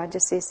you? And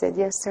Rajasi said,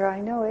 yes, sir, I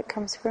know it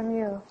comes from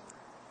you.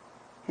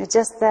 It's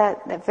just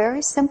that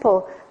very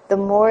simple. The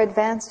more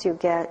advanced you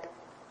get,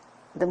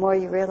 the more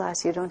you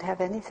realize you don't have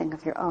anything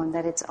of your own,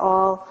 that it's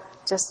all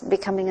just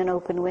becoming an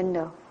open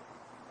window.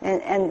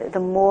 And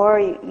the more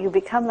you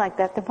become like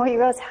that, the more you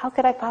realize, how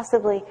could I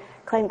possibly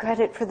claim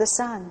credit for the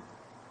sun?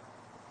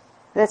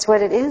 That's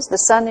what it is. The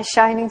sun is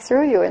shining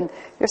through you, and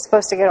you're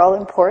supposed to get all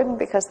important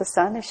because the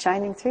sun is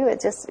shining through.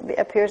 It just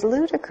appears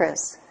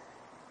ludicrous.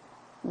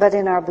 But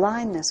in our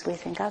blindness, we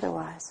think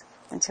otherwise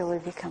until we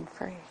become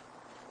free.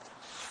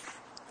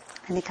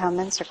 Any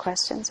comments or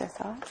questions or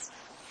thoughts?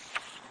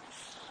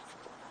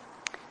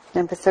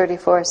 Number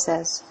 34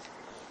 says,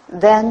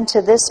 then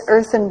to this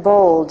earthen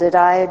bowl did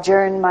I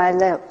adjourn my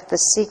lip, the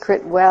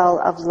secret well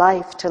of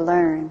life to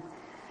learn.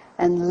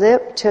 And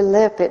lip to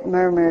lip it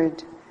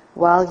murmured,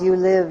 while you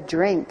live,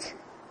 drink,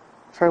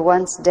 for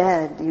once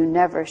dead, you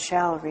never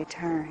shall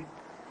return.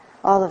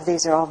 All of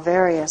these are all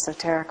very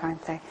esoteric,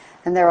 aren't they?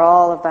 And they're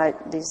all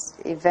about these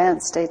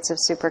events, states of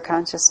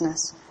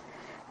superconsciousness.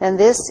 And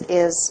this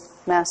is,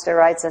 Master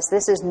writes us,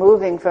 this is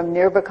moving from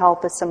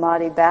Nirvikalpa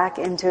Samadhi back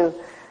into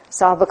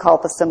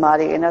Sabbakalpa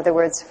Samadhi. In other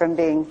words, from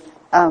being,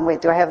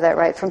 do I have that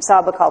right? From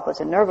Sabbakalpa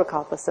to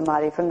Nirvikalpa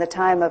Samadhi, from the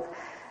time of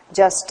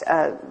just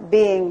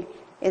being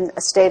in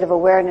a state of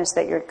awareness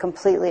that you're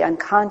completely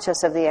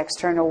unconscious of the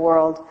external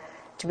world,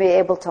 to be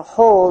able to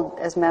hold,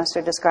 as Master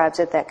describes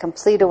it, that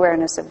complete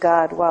awareness of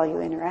God while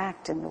you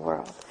interact in the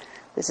world.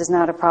 This is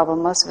not a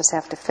problem most of us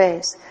have to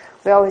face.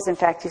 We always, in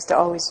fact, used to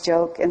always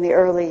joke in the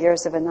early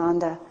years of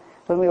Ananda,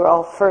 when we were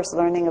all first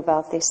learning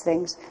about these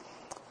things,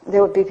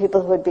 there would be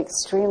people who would be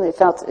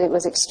felt it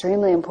was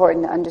extremely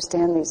important to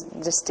understand these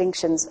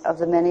distinctions of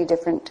the many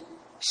different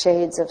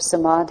shades of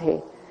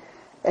samadhi.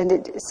 And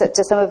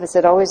to some of us,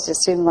 it always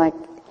just seemed like,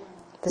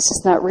 this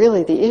is not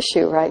really the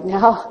issue right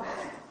now.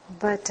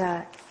 But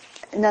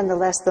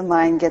nonetheless, the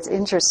mind gets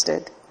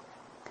interested.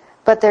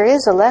 But there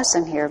is a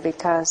lesson here,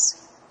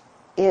 because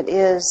it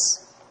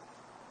is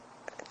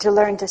to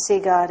learn to see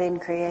God in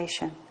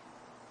creation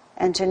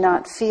and to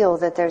not feel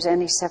that there's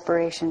any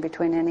separation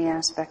between any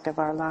aspect of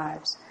our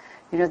lives.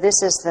 You know,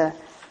 this is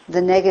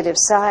the negative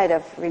side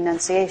of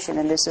renunciation,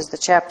 and this is the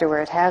chapter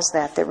where it has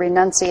that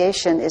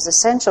renunciation is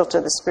essential to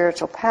the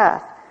spiritual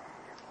path.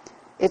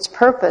 Its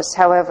purpose,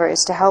 however,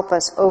 is to help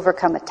us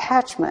overcome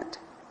attachment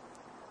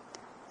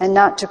and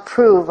not to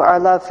prove our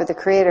love for the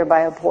Creator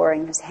by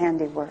abhorring His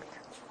handiwork.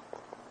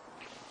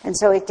 And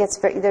so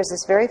there's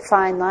this very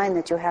fine line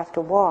that you have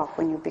to walk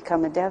when you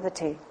become a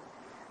devotee,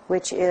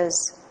 which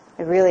is,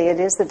 it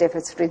is the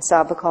difference between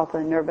Sabbakalpa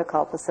and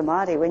Nirvikalpa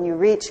Samadhi. When you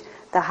reach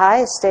the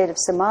highest state of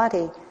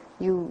Samadhi,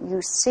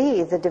 you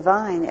see the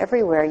divine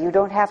everywhere. You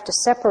don't have to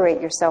separate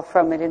yourself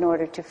from it in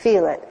order to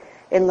feel it.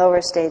 In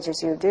lower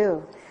stages you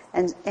do.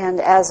 And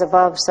as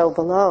above, so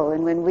below.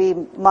 And when we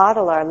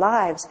model our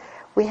lives,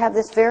 we have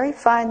this very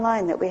fine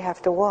line that we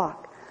have to walk.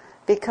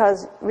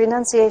 Because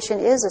renunciation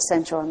is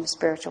essential on the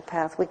spiritual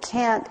path. We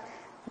can't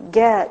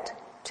get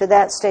to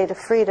that state of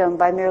freedom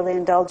by merely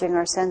indulging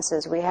our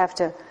senses. We have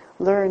to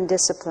learn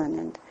discipline.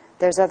 And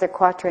there's other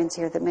quatrains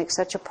here that make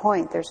such a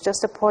point. There's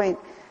just a point.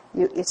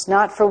 It's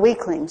not for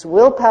weaklings.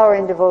 Willpower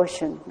and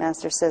devotion,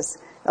 Master says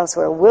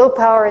elsewhere.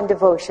 Willpower and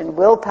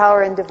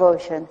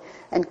devotion,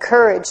 and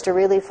courage to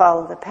really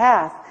follow the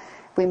path.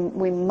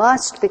 We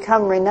must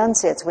become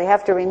renunciates. We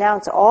have to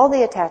renounce all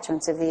the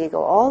attachments of the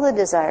ego, all the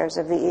desires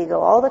of the ego,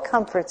 all the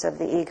comforts of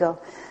the ego.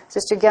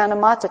 Sister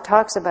Gyanamata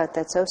talks about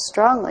that so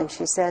strongly.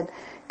 She said,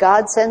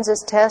 God sends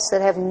us tests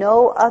that have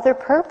no other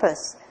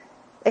purpose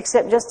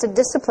except just to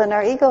discipline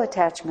our ego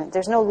attachment.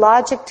 There's no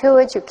logic to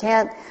it. You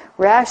can't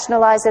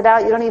rationalize it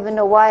out. You don't even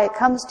know why it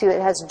comes to you.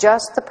 It has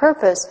just the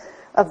purpose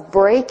of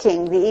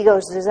breaking the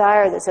ego's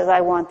desire that says,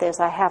 I want this,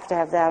 I have to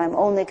have that, I'm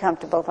only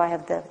comfortable if I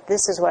have that,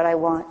 this is what I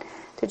want.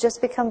 To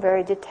just become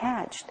very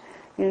detached.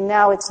 You know,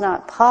 now it's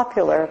not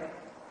popular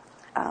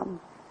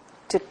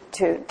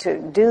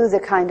to do the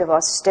kind of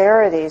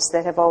austerities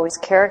that have always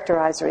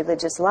characterized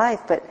religious life,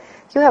 but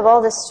you have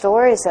all the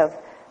stories of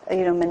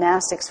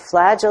monastics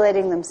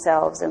flagellating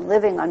themselves and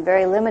living on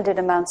very limited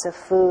amounts of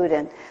food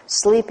and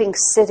sleeping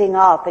sitting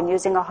up and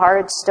using a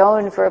hard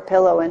stone for a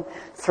pillow and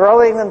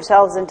throwing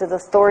themselves into the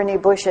thorny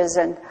bushes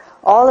and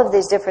all of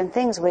these different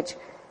things which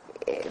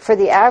for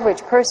the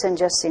average person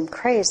just seem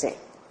crazy.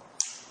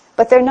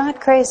 But they're not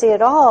crazy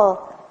at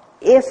all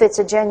if it's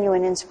a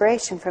genuine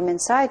inspiration from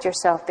inside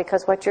yourself,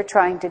 because what you're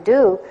trying to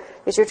do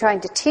is you're trying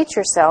to teach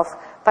yourself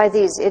by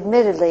these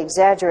admittedly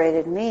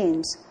exaggerated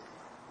means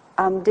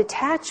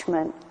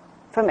detachment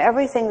from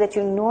everything that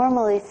you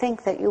normally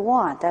think that you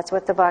want. That's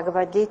what the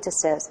Bhagavad Gita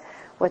says.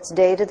 What's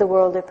day to the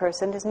worldly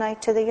person is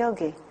night to the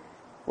yogi.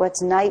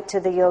 What's night to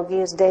the yogi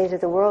is day to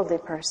the worldly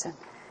person.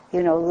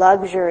 You know,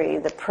 luxury,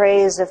 the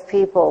praise of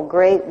people,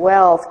 great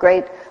wealth,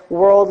 great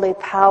worldly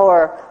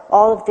power,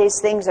 all of these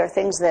things are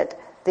things that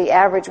the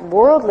average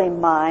worldly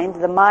mind,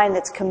 the mind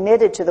that's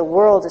committed to the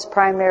world as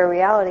primary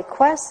reality,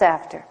 quests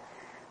after.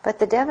 But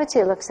the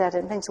devotee looks at it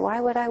and thinks,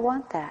 why would I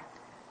want that?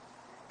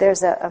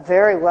 There's a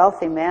very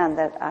wealthy man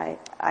that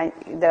I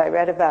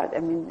read about,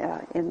 in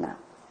the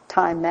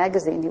Time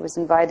magazine. He was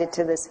invited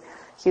to this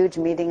huge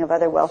meeting of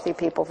other wealthy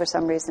people for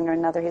some reason or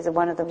another. He's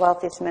one of the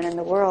wealthiest men in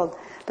the world,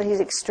 but he's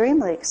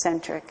extremely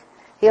eccentric.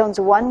 He owns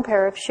one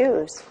pair of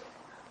shoes.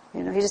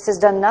 You know, he just has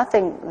done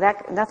nothing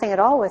at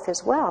all with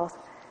his wealth.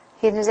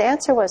 His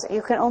answer was,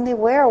 you can only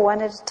wear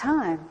one at a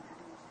time.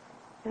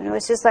 You know,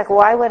 it's just like,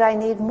 why would I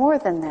need more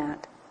than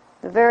that?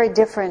 A very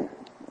different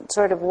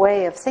sort of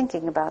way of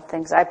thinking about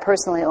things. I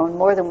personally own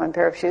more than one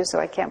pair of shoes, so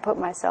I can't put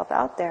myself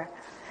out there.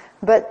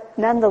 But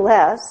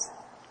nonetheless,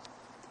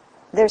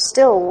 there's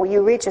still,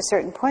 you reach a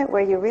certain point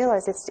where you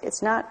realize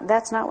that's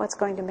not what's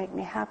going to make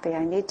me happy.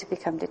 I need to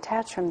become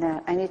detached from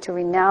that. I need to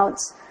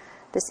renounce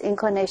this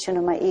inclination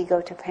of my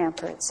ego to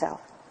pamper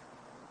itself.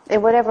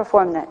 In whatever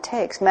form that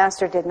takes.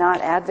 Master did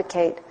not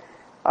advocate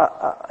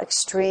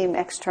extreme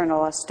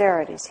external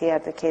austerities. He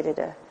advocated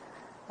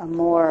a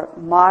more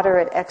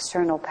moderate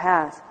external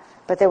path,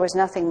 but there was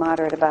nothing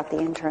moderate about the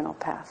internal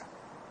path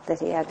that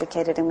he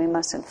advocated, and we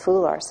mustn't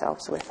fool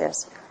ourselves with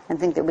this and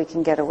think that we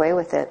can get away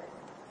with it.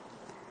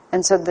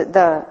 And so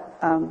the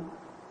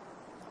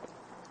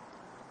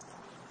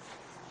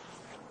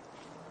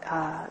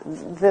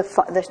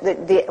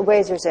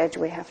razor's edge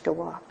we have to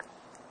walk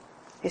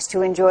is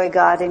to enjoy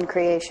God in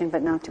creation,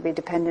 but not to be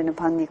dependent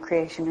upon the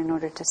creation in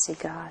order to see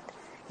God.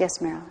 Yes,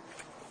 Marilyn?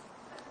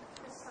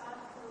 The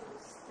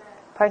sadhus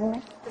that... Pardon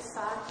me? The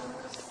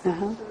sadhus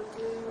who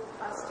do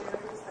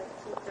austerities,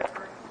 like keep their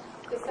heart,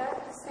 is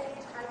that the same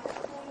type of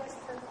thing as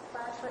the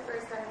flashlight, or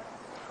is that,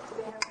 do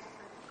they have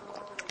different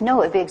goals?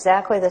 No, it would be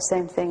exactly the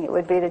same thing. It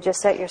would be to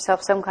just set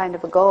yourself some kind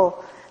of a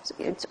goal.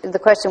 The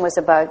question was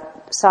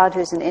about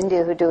sadhus in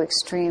India who do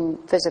extreme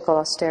physical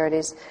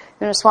austerities.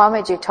 You know,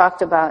 Swamiji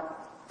talked about,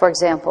 for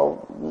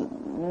example,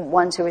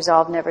 ones who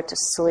resolve never to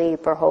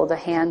sleep or hold a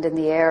hand in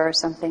the air or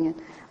something. And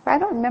I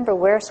don't remember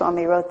where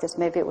Swami wrote this.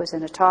 Maybe it was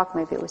in a talk,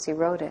 maybe it was he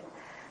wrote it.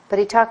 But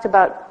he talked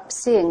about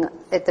seeing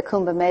at the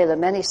Kumbh Mela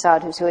many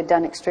sadhus who had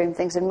done extreme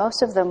things, and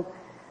most of them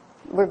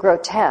were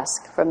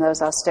grotesque from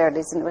those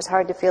austerities, and it was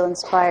hard to feel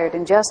inspired.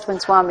 And just when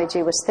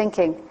Swamiji was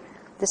thinking,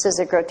 this is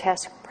a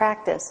grotesque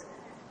practice,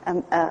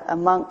 a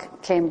monk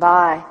came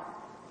by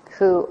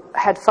who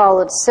had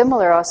followed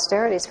similar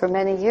austerities for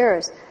many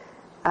years.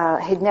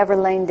 He'd never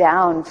lain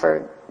down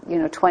for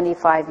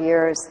 25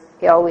 years.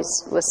 He always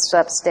was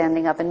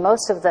standing up. And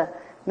most of the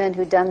men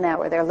who'd done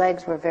that, their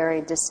legs were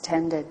very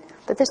distended.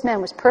 But this man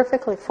was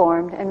perfectly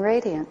formed and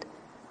radiant.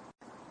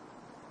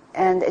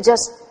 And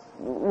just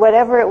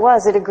whatever it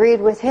was, it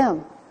agreed with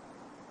him.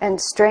 And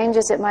strange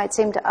as it might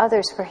seem to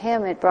others, for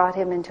him it brought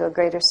him into a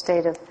greater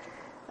state of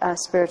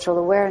spiritual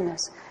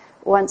awareness.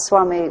 Once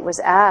Swami was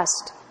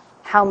asked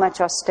how much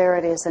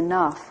austerity is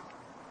enough,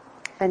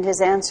 and his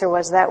answer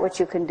was that which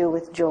you can do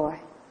with joy.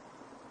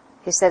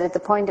 He said, at the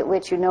point at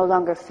which you no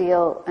longer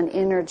feel an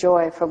inner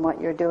joy from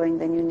what you're doing,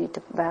 then you need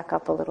to back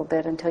up a little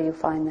bit until you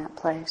find that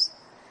place.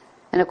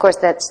 And of course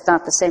that's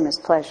not the same as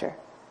pleasure,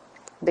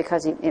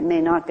 because it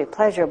may not be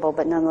pleasurable,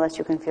 but nonetheless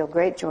you can feel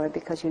great joy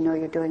because you know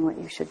you're doing what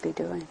you should be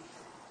doing.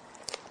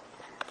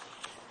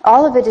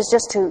 All of it is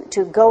just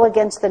to go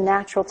against the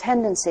natural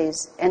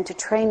tendencies and to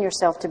train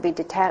yourself to be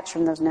detached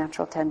from those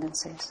natural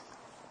tendencies.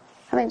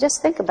 I mean,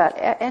 just think about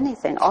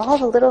anything. All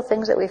the little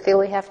things that we feel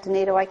we have to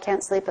need. Oh, I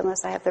can't sleep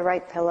unless I have the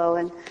right pillow,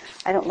 and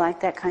I don't like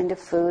that kind of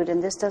food,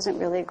 and this doesn't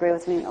really agree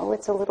with me, and oh,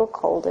 it's a little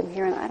cold in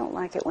here, and I don't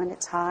like it when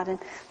it's hot, and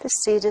this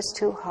seat is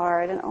too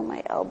hard, and oh,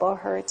 my elbow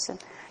hurts, and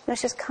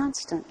it's just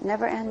constant,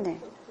 never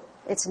ending.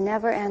 It's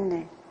never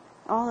ending.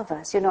 All of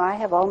us. I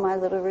have all my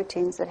little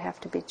routines that have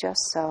to be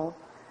just so.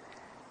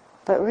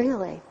 But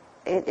really,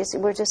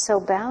 we're just so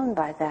bound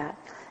by that.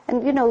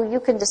 And, you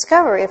can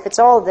discover if it's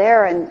all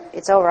there and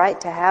it's all right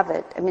to have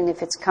it. I mean,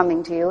 if it's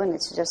coming to you and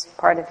it's just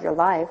part of your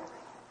life,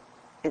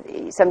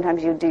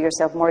 sometimes you do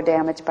yourself more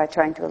damage by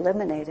trying to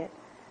eliminate it.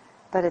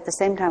 But at the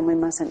same time, we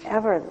mustn't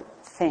ever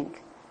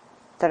think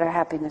that our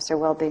happiness or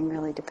well-being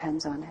really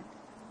depends on it.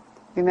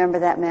 Remember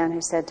that man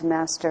who said to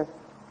Master,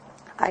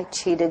 I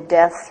cheated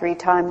death 3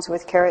 times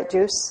with carrot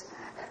juice?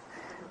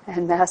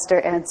 And Master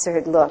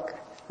answered, look,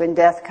 when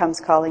death comes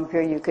calling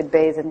for you, you could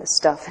bathe in the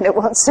stuff and it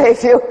won't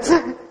save you.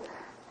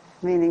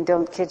 Meaning,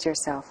 don't kid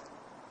yourself.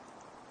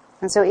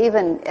 And so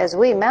even as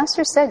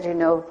Master said,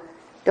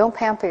 don't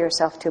pamper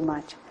yourself too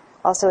much.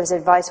 Also his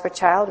advice for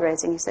child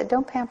raising, he said,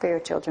 don't pamper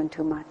your children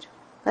too much.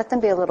 Let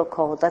them be a little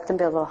cold, let them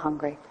be a little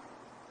hungry.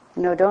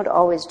 Don't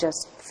always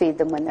just feed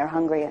them when they're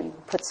hungry and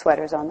put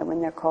sweaters on them when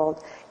they're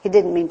cold. He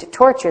didn't mean to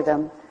torture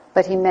them,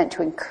 but he meant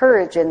to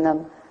encourage in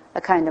them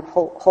a kind of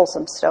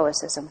wholesome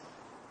stoicism.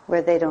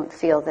 where they don't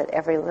feel that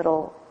every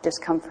little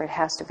discomfort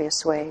has to be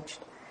assuaged.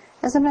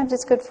 And sometimes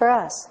it's good for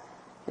us.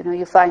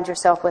 You find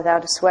yourself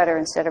without a sweater,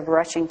 instead of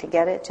rushing to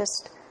get it,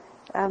 just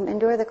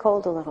endure the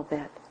cold a little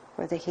bit,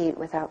 or the heat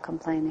without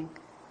complaining.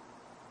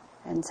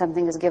 And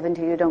something is given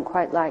to you don't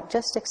quite like,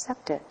 just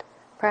accept it.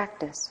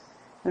 Practice.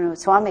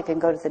 Swami can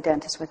go to the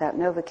dentist without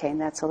Novocaine.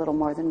 That's a little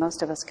more than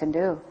most of us can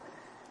do.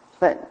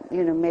 But,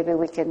 maybe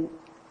we can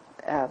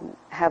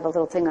have a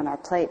little thing on our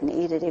plate and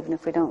eat it even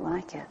if we don't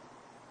like it.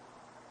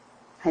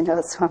 I know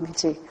that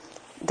Swamiji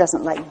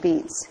doesn't like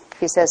beets.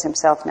 He says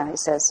himself now, he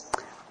says,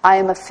 I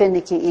am a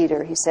finicky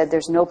eater. He said,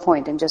 there's no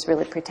point in just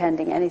really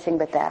pretending anything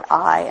but that.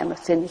 I am a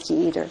finicky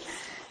eater.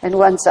 And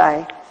once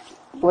I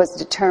was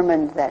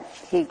determined that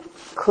he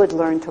could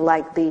learn to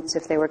like beets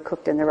if they were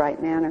cooked in the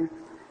right manner.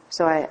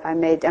 So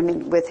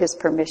with his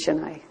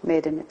permission, I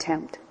made an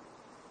attempt.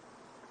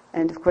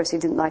 And of course he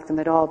didn't like them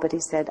at all, but he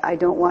said, I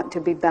don't want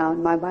to be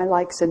bound by my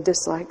likes and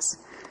dislikes.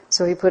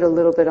 So he put a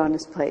little bit on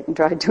his plate and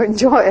tried to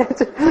enjoy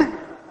it.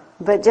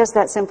 But just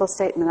that simple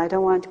statement, I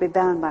don't want to be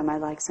bound by my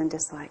likes and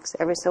dislikes.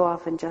 Every so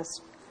often,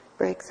 just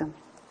break them.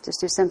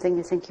 Just do something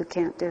you think you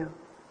can't do.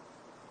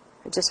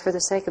 Just for the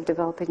sake of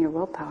developing your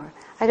willpower.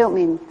 I don't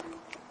mean,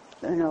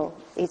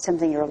 eat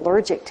something you're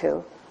allergic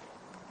to.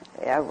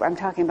 I'm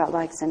talking about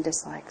likes and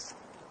dislikes.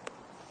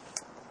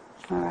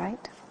 All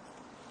right?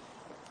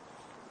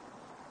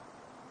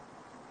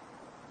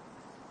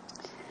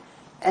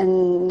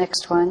 And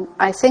next one.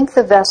 I think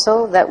the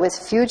vessel that with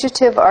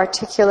fugitive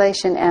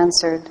articulation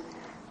answered,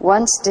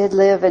 once did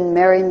live and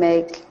merry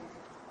make,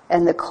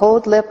 and the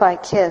cold lip I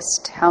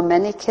kissed, how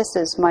many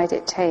kisses might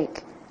it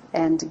take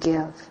and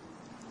give?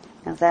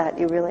 Now that,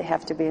 you really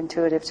have to be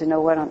intuitive to know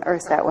what on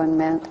earth that one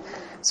meant.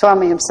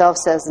 Swami himself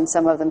says in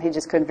some of them he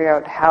just couldn't figure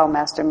out how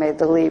Master made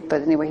the leap,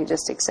 but anyway he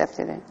just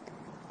accepted it.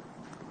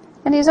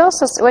 And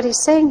what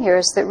he's saying here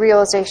is that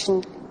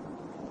realization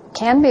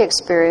can be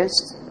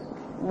experienced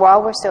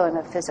while we're still in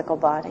a physical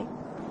body,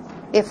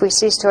 if we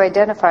cease to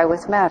identify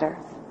with matter.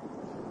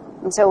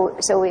 And so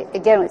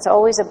again, it's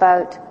always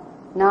about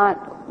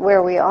not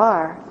where we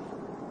are,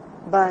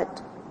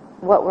 but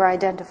what we're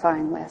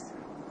identifying with.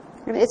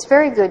 It's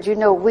very good,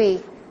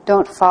 we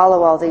don't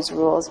follow all these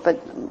rules,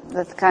 but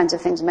the kinds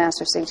of things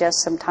Master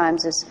suggests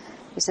sometimes is,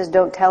 he says,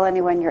 don't tell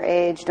anyone your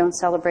age, don't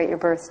celebrate your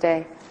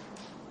birthday,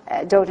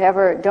 don't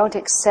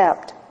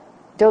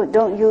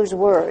use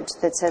words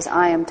that says,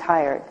 I am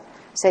tired.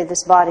 Say,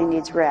 this body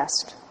needs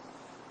rest.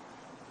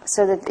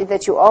 So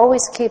that you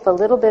always keep a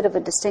little bit of a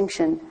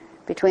distinction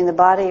between the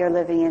body you're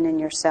living in and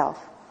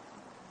yourself.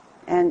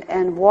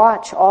 And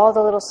watch all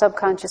the little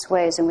subconscious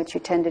ways in which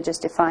you tend to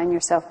just define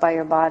yourself by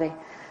your body.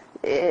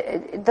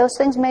 Those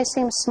things may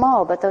seem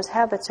small, but those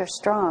habits are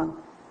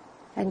strong.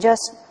 And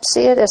just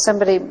see it as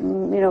somebody,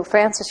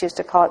 Francis used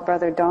to call it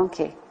Brother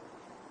Donkey.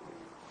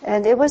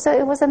 And it was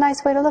a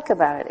nice way to look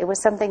about it. It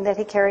was something that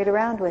he carried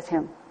around with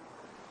him.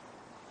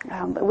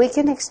 But we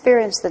can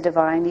experience the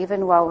divine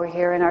even while we're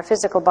here, and our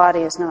physical body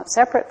is not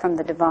separate from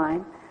the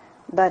divine,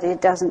 but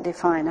it doesn't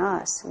define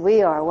us.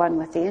 We are one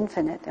with the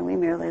infinite, and we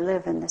merely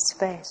live in this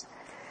space.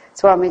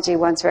 Swamiji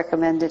once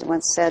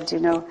said,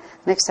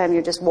 next time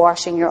you're just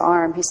washing your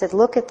arm, he said,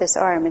 look at this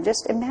arm and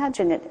just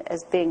imagine it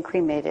as being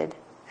cremated.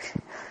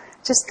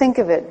 Just think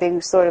of it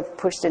being sort of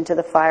pushed into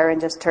the fire and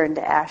just turned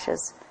to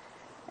ashes,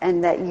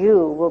 and that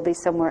you will be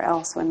somewhere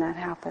else when that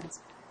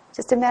happens.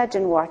 Just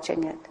imagine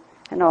watching it.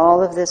 And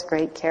all of this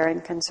great care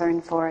and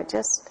concern for it.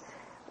 Just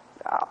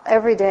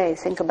every day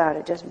think about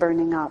it just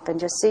burning up.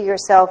 And just see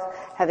yourself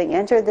having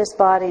entered this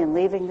body and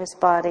leaving this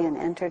body and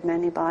entered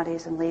many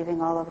bodies and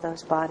leaving all of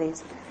those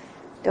bodies.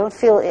 Don't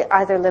feel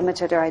either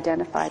limited or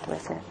identified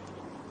with it.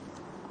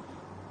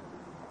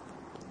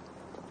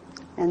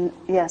 And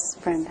yes,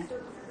 Brenda.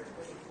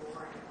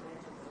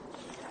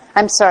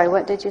 I'm sorry,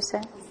 what did you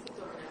say?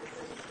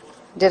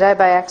 Did I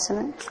by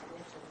accident?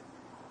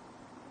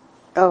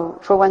 Oh,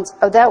 for once.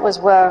 Oh, that was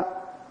where...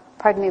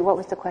 Pardon me, what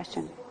was the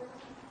question?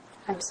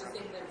 I'm sorry.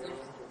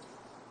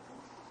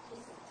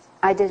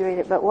 I did read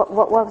it, but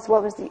what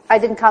was the... I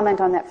didn't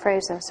comment on that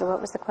phrase, though, so what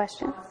was the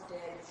question?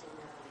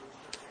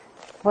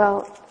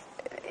 Well,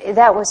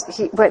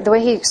 but the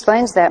way he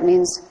explains that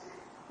means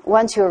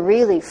once you're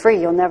really free,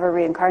 you'll never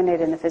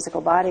reincarnate in the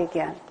physical body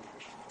again.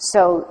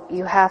 So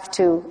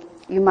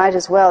you might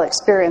as well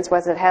experience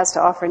what it has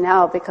to offer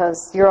now,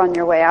 because you're on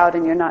your way out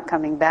and you're not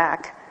coming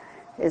back,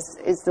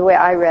 is the way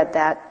I read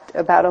that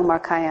about Omar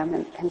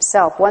Khayyam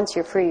himself. Once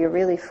you're free, you're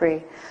really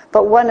free.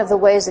 But one of the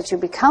ways that you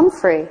become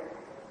free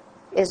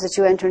is that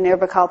you enter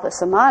Nirvikalpa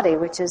Samadhi,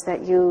 which is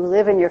that you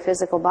live in your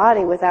physical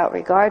body without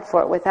regard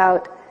for it,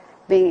 without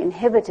being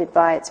inhibited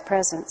by its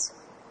presence.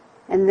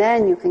 And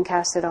then you can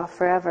cast it off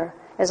forever.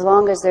 As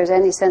long as there's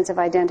any sense of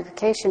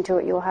identification to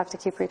it, you will have to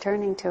keep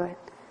returning to it.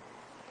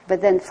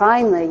 But then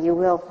finally you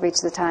will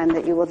reach the time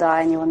that you will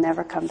die and you will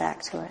never come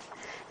back to it.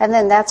 And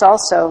then that's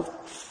also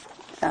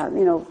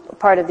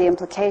part of the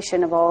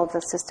implication of all of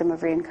the system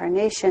of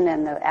reincarnation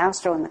and the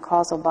astral and the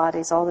causal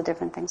bodies, all the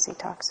different things he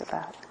talks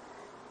about.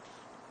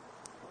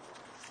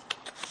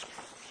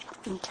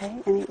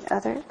 Okay, any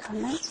other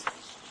comments?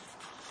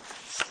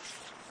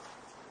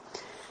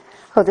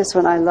 Oh, this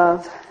one I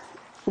love.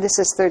 This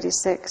is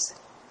 36.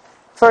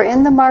 For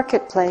in the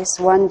marketplace,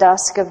 one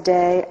dusk of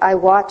day, I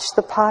watched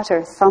the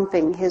potter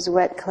thumping his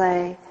wet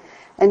clay,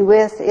 and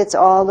with its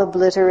all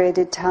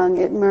obliterated tongue,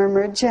 it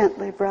murmured,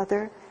 "Gently,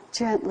 brother,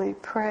 gently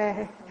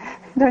pray."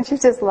 Don't you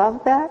just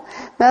love that?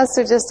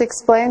 Master just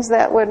explains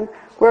that when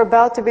we're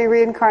about to be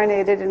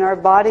reincarnated and our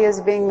body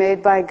is being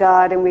made by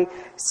God and we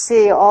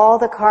see all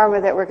the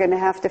karma that we're going to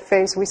have to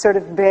face, we sort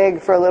of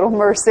beg for a little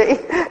mercy.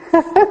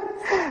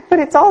 But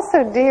it's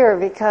also dear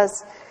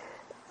because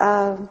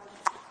the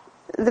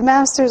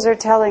masters are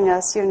telling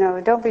us,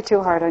 don't be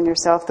too hard on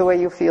yourself. The way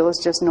you feel is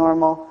just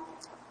normal.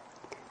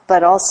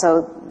 But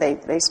also,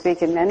 they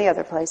speak in many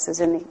other places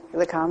in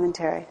the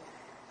commentary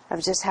of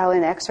just how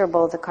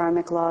inexorable the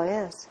karmic law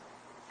is.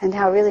 And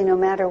how really no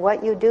matter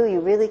what you do, you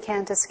really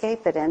can't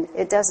escape it. And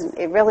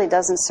it really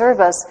doesn't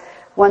serve us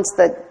once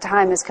the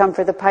time has come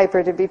for the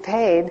piper to be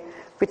paid,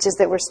 which is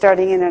that we're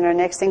starting in our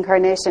next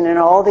incarnation and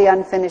all the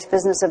unfinished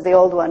business of the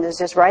old one is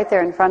just right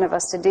there in front of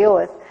us to deal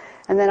with.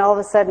 And then all of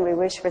a sudden we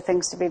wish for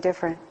things to be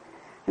different.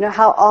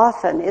 How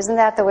often, isn't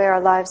that the way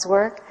our lives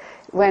work?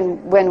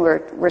 When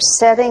we're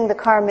setting the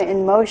karma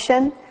in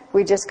motion,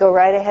 we just go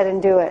right ahead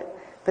and do it.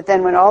 But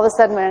then when all of a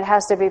sudden, when it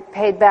has to be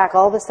paid back,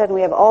 all of a sudden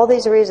we have all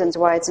these reasons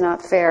why it's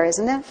not fair,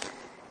 isn't it?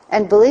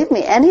 And believe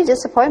me, any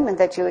disappointment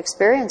that you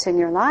experience in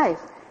your life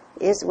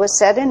was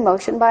set in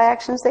motion by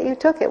actions that you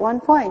took at one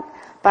point.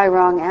 By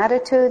wrong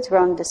attitudes,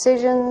 wrong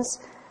decisions,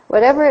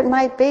 whatever it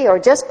might be, or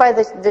just by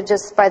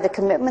the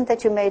commitment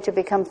that you made to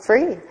become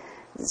free.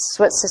 This is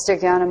what Sister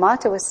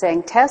Gyanamata was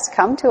saying. Tests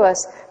come to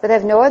us that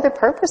have no other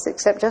purpose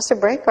except just to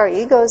break our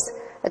ego's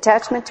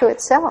attachment to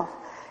itself.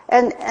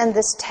 And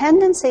this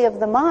tendency of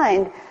the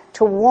mind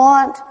to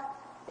want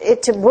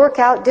it to work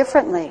out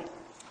differently,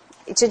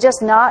 to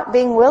just not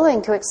being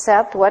willing to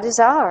accept what is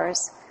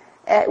ours.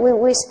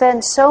 We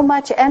spend so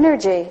much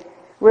energy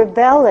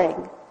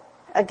rebelling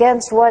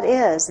against what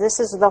is.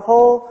 This is the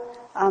whole,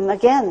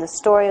 again, the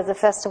story of the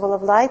Festival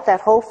of Light,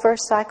 that whole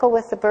first cycle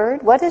with the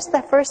bird. What is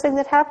the first thing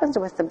that happens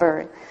with the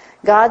bird?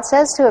 God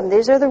says to him,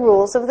 these are the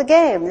rules of the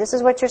game. This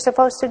is what you're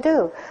supposed to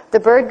do. The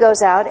bird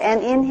goes out,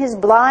 and in his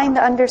blind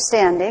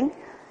understanding,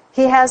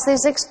 he has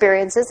these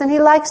experiences, and he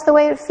likes the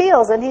way it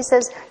feels. And he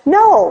says,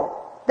 no,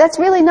 that's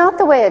really not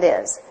the way it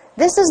is.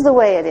 This is the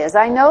way it is.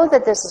 I know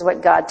that this is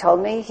what God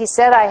told me. He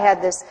said I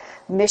had this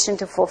mission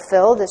to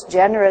fulfill, this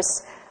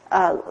generous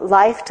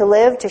life to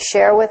live, to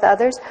share with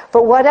others.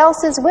 But what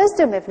else is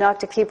wisdom if not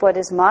to keep what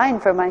is mine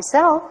for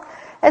myself?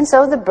 And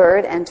so the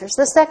bird enters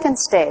the second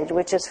stage,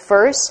 which is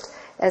first,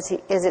 as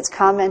it's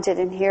commented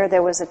in here,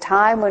 there was a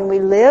time when we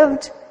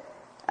lived,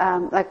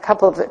 a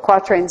couple of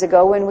quatrains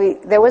ago,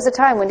 there was a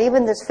time when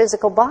even this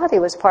physical body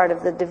was part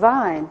of the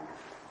divine.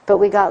 But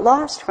we got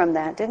lost from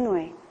that, didn't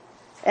we?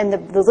 And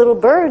the little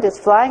bird is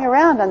flying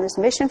around on this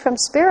mission from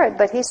Spirit,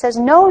 but he says,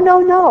 no,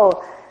 no,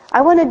 no, I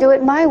want to do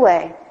it my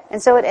way.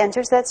 And so it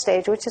enters that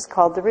stage which is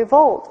called the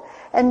revolt.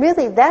 And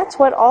really, that's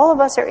what all of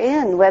us are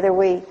in, whether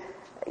we,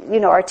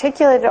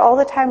 articulate it all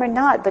the time or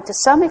not. But to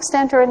some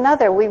extent or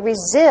another, we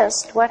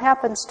resist what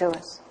happens to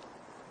us.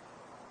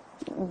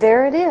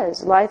 There it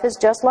is. Life is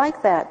just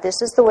like that.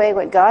 This is the way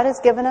what God has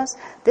given us.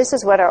 This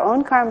is what our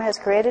own karma has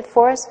created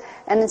for us.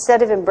 And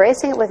instead of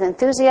embracing it with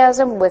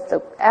enthusiasm, with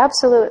the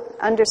absolute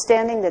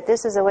understanding that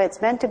this is the way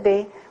it's meant to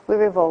be, we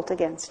revolt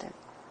against it.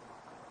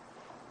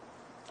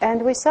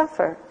 And we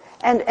suffer.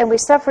 And we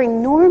suffer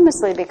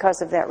enormously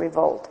because of that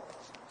revolt.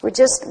 We're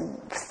just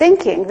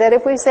thinking that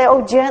if we say,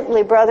 oh,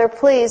 gently, brother,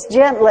 please,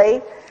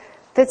 gently,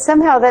 that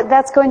somehow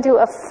that's going to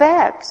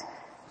affect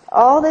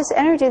all this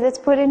energy that's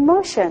put in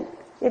motion.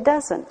 It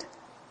doesn't.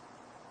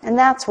 And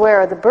that's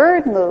where the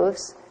bird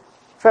moves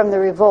from the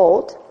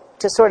revolt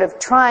to sort of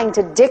trying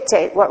to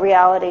dictate what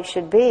reality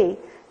should be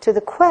to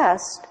the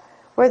quest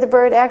where the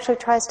bird actually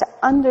tries to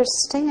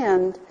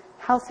understand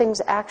how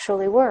things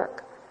actually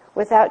work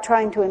without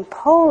trying to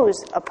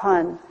impose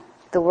upon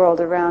the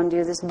world around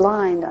you this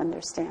blind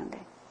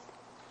understanding.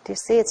 Do you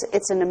see?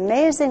 It's an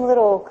amazing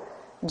little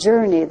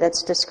journey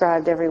that's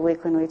described every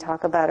week when we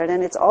talk about it.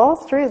 And it's all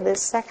through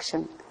this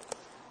section,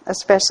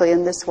 especially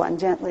in this one,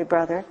 Gently,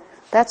 Brother.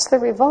 That's the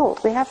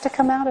revolt. We have to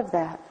come out of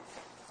that.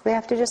 We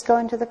have to just go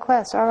into the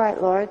quest. All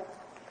right, Lord,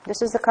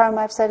 this is the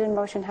karma I've set in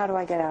motion. How do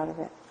I get out of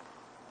it?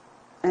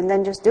 And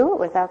then just do it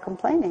without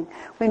complaining.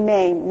 We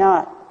may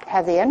not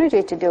have the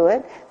energy to do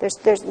it.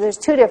 There's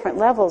two different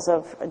levels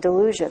of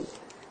delusion.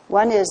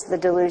 One is the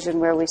delusion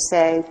where we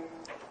say,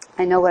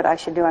 I know what I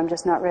should do, I'm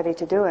just not ready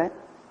to do it.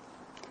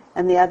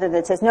 And the other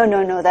that says,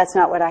 no, that's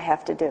not what I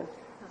have to do.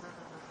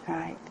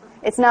 Right?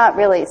 It's not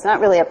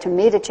really up to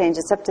me to change,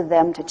 it's up to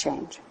them to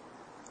change.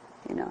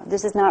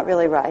 This is not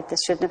really right. This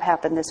shouldn't have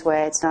happened this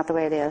way. It's not the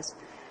way it is.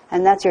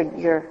 And that's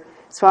your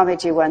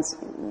Swamiji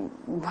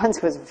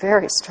once was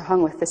very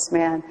strong with this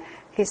man.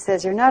 He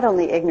says, you're not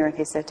only ignorant,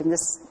 he said to him,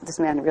 this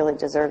man really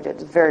deserved it.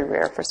 It's very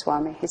rare for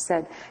Swami. He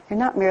said, you're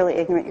not merely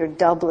ignorant, you're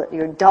double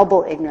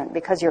ignorant,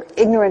 because you're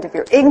ignorant of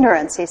your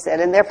ignorance, he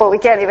said, and therefore we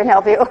can't even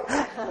help you.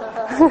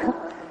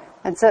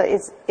 And so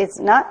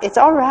it's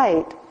all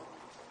right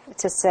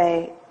to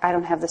say, I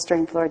don't have the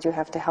strength, Lord, you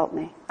have to help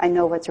me. I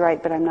know what's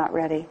right, but I'm not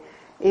ready.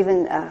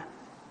 Even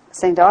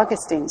St.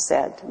 Augustine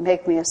said,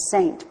 make me a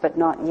saint, but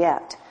not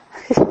yet.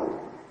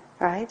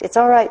 Right? It's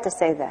all right to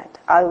say that.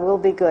 I will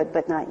be good,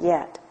 but not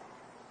yet.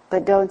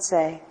 But don't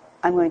say,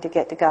 I'm going to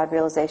get to God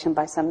realization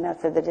by some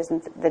method that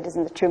isn't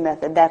the true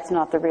method. That's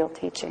not the real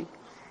teaching.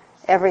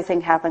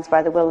 Everything happens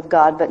by the will of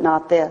God, but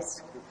not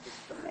this.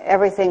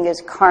 Everything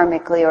is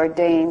karmically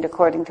ordained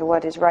according to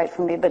what is right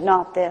for me, but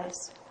not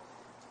this.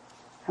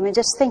 I mean,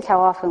 just think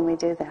how often we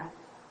do that,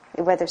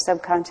 whether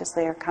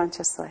subconsciously or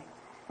consciously.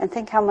 And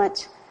think how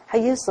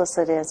useless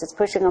it is. It's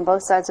pushing on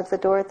both sides of the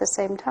door at the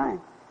same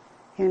time.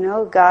 You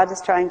know, God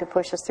is trying to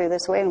push us through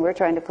this way, and we're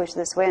trying to push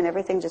this way, and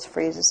everything just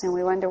freezes, and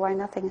we wonder why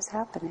nothing is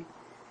happening.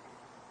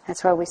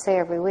 That's why we say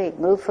every week,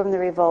 move from the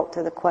revolt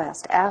to the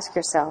quest. Ask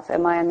yourself,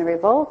 am I in the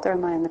revolt or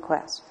am I in the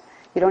quest?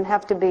 You don't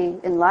have to be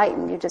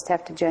enlightened, you just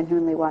have to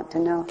genuinely want to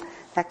know.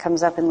 That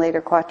comes up in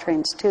later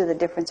quatrains too, the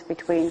difference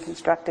between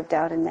constructive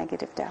doubt and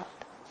negative doubt.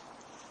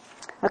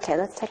 Okay,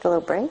 let's take a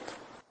little break.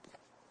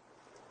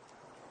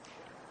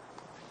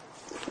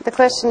 The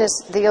question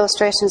is the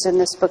illustrations in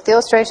this book. The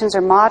illustrations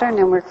are modern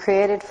and were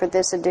created for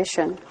this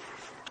edition.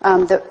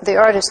 The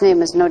artist's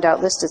name is no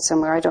doubt listed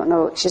somewhere. I don't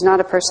know. She's not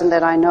a person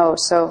that I know.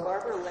 So,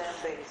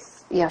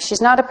 yeah,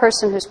 she's not a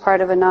person who's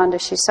part of Ananda.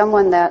 She's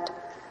someone that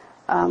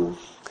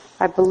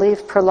I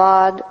believe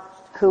Prahlad,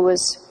 who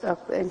was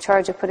in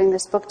charge of putting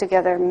this book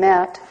together,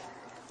 met,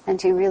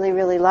 and he really,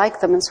 really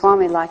liked them, and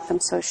Swami liked them,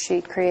 so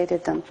she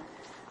created them.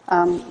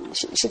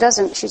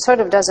 She sort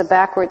of does a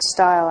backward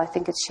style. I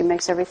think she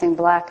makes everything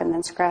black and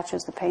then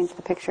scratches the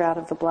picture out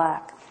of the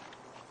black.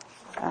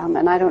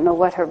 And I don't know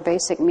what her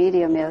basic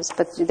medium is,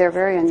 but they're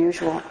very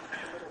unusual.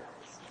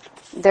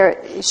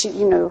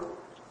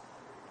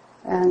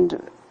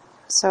 And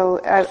so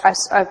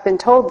I've been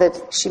told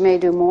that she may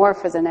do more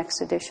for the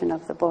next edition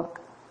of the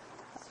book.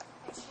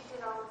 And she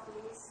did all of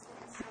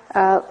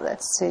these?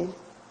 Let's see.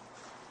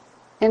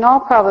 In all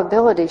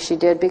probability she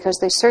did, because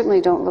they certainly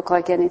don't look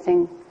like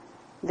anything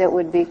that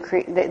would be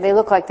they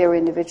look like they were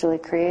individually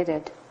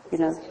created, you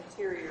know. This is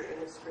interior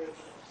illustration,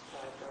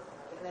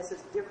 and this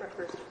is a different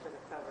person for the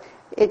cover.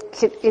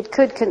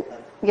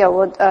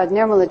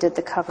 Nirmala did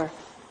the cover,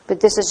 but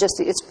this is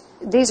just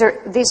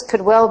these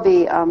could well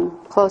be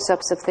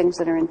close-ups of things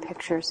that are in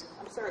pictures.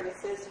 I'm sorry, it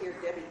says here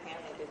Debbie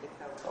Hanley did the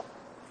cover.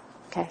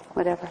 Okay,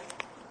 whatever.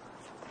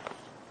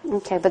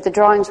 Okay, but the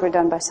drawings were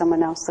done by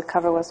someone else. The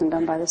cover wasn't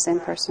done by the same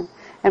person.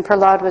 And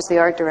Prahlad was the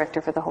art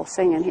director for the whole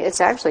thing. And it's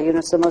actually,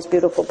 it's the most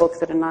beautiful book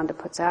that Ananda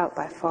puts out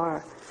by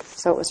far.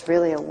 So it was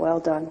really a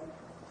well-done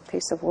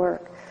piece of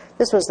work.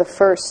 This was the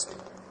first,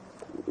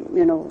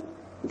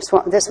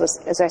 this was,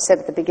 as I said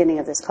at the beginning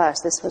of this class,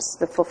 this was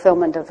the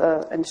fulfillment of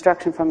an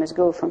instruction from his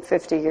guru from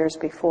 50 years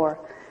before.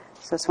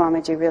 So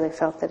Swamiji really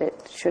felt that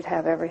it should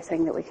have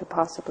everything that we could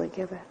possibly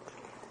give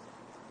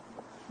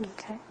it.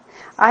 Okay.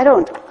 I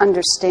don't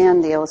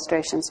understand the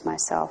illustrations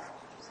myself.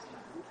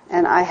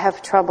 And I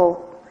have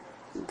trouble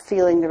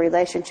feeling the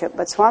relationship.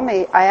 But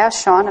Swami, I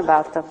asked Sean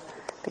about them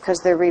because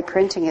they're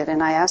reprinting it,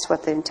 and I asked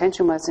what the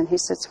intention was, and he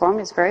said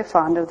Swami is very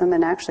fond of them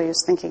and actually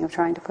is thinking of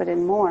trying to put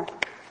in more.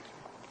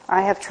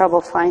 I have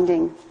trouble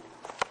finding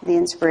the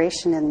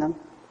inspiration in them,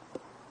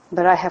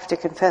 but I have to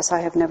confess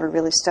I have never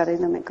really studied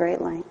them at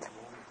great length.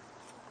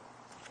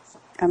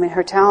 I mean,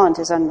 her talent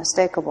is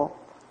unmistakable,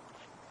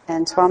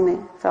 and Swami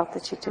felt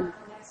that she did.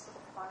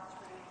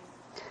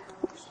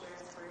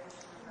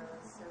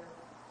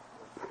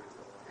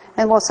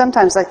 And well,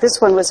 sometimes, like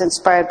this one was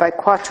inspired by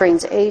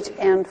quatrains 8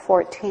 and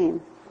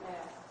 14. Yeah.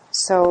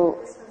 So,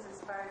 this one's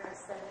inspired by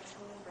 17,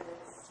 but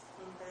it's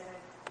embedded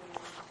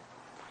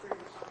in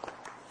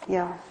 35.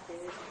 yeah.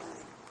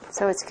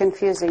 So it's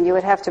confusing. You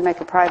would have to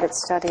make a private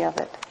study of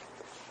it.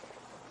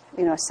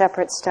 A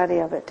separate study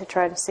of it to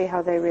try to see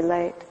how they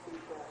relate.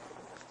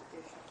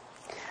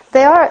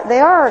 They are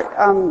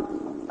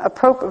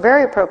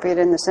very appropriate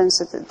in the sense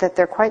that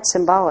they're quite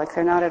symbolic.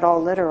 They're not at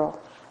all literal.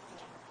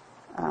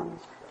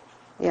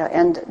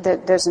 And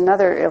there's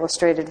another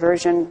illustrated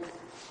version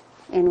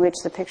in which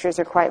the pictures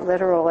are quite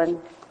literal. And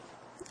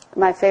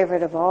my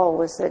favorite of all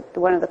was that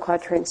one of the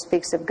quatrains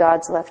speaks of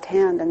God's left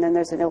hand, and then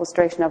there's an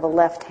illustration of a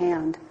left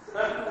hand.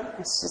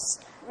 It's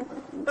just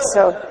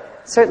so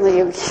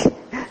certainly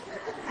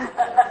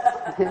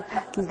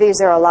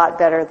these are a lot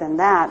better than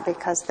that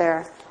because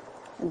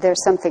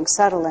there's something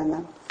subtle in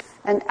them.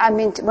 And I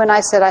mean, when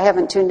I said I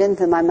haven't tuned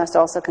into them, I must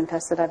also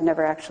confess that I've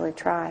never actually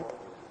tried.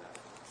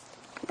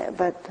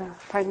 But,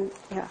 pardon?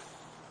 Yeah.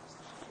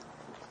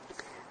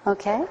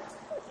 Okay.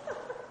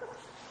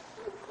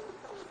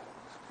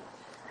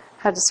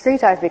 How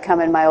discreet I've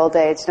become in my old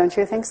age, don't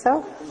you think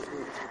so?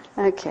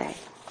 Okay.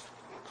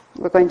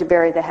 We're going to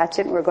bury the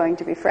hatchet and we're going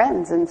to be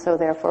friends, and so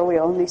therefore we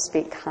only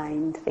speak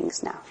kind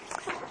things now.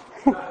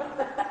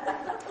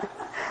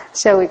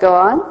 Shall we go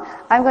on?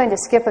 I'm going to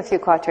skip a few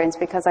quatrains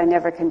because I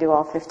never can do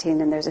all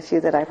 15, and there's a few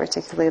that I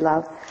particularly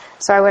love.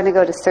 So I want to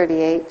go to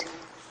 38.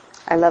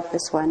 I love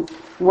this one.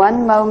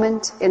 One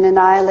moment in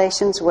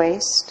annihilation's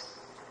waste,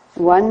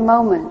 one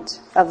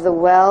moment of the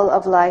well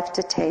of life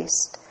to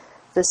taste,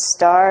 The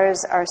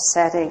stars are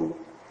setting,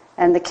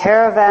 and the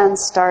caravan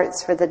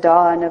starts for the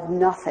dawn of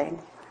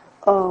nothing.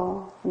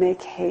 Oh,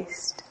 make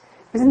haste.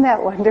 Isn't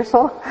that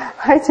wonderful?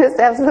 I just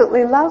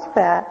absolutely love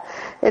that.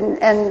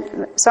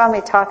 And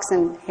Swami talks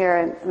in here,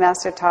 and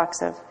Master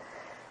talks of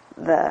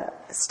the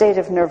state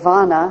of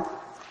nirvana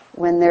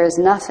when there is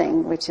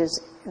nothing, which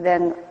is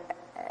then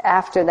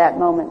after that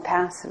moment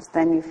passes,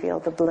 then you feel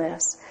the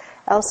bliss.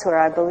 Elsewhere,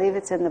 I believe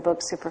it's in the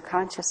book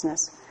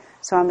Superconsciousness,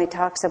 Swami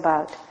talks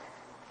about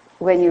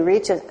when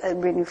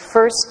you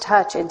first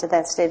touch into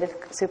that state of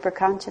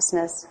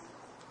superconsciousness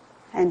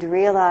and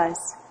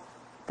realize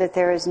that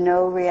there is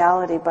no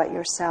reality but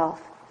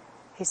yourself.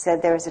 He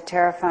said there is a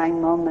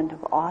terrifying moment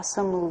of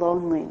awesome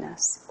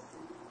loneliness.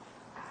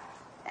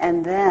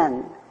 And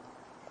then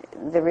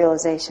the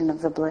realization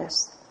of the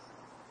bliss.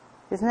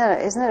 Isn't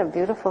that a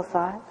beautiful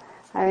thought?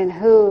 I mean,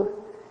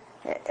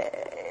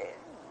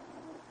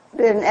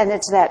 and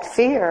it's that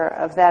fear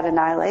of that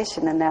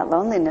annihilation and that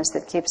loneliness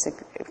that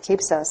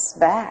keeps us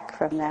back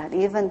from that.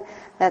 Even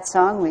that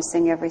song we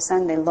sing every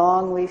Sunday,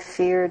 long we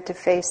feared to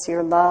face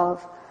your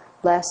love,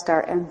 lest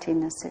our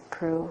emptiness it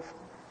prove.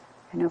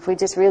 If we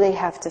just really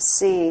have to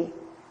see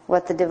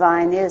what the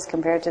divine is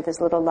compared to this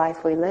little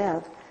life we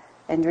live,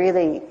 and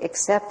really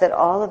accept that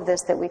all of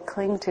this that we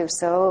cling to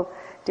so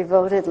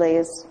devotedly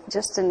is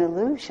just an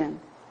illusion.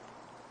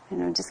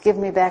 Just give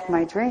me back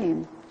my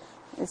dream,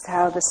 is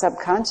how the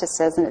subconscious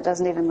says, and it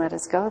doesn't even let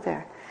us go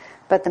there.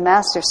 But the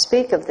masters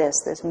speak of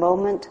this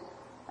moment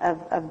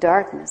of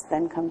darkness,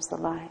 then comes the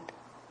light.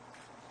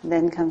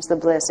 Then comes the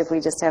bliss, if we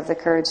just have the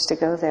courage to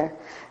go there.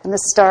 And the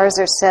stars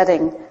are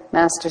setting,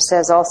 Master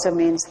says, also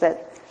means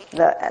that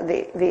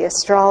the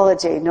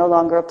astrology no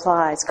longer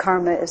applies.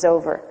 Karma is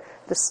over.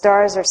 The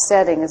stars are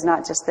setting is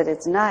not just that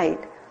it's night,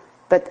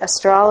 but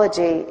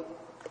astrology,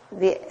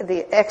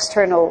 the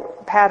external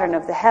pattern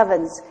of the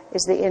heavens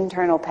is the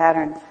internal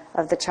pattern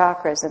of the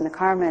chakras and the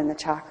karma in the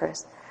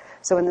chakras.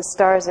 So when the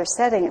stars are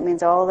setting, it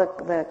means all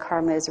the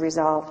karma is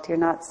resolved. You're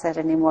not set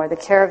anymore. The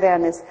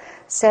caravan is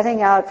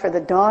setting out for the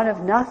dawn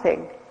of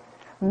nothing.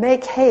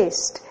 Make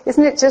haste.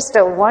 Isn't it just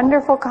a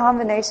wonderful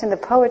combination? The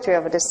poetry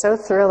of it is so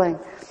thrilling.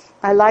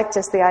 I like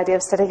just the idea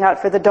of setting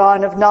out for the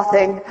dawn of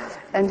nothing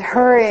and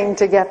hurrying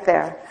to get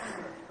there.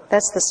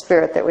 That's the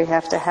spirit that we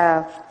have to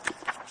have.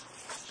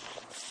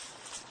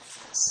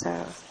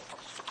 So,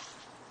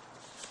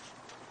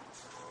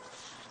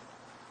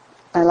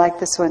 I like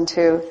this one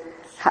too.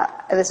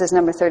 This is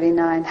number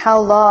 39. How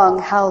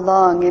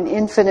long, in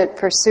infinite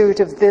pursuit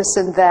of this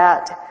and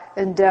that,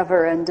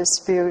 endeavor and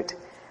dispute?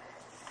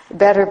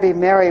 Better be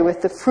merry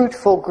with the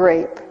fruitful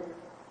grape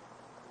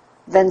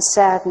than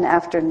sadden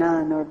after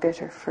none or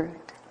bitter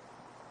fruit.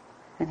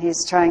 And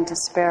he's trying to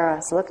spare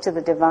us. Look to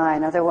the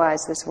divine,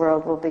 otherwise this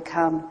world will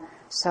become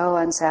so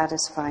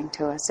unsatisfying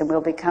to us, and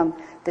we'll become,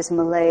 this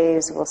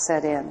malaise will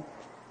set in.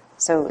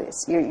 So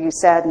you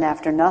sadden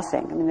after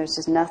nothing. I mean, there's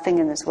just nothing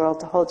in this world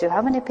to hold you.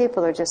 How many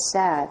people are just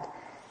sad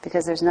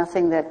because there's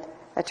nothing that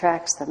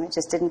attracts them? It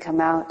just didn't come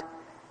out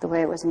the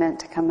way it was meant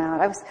to come out.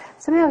 I was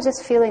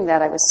just feeling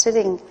that. I was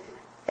sitting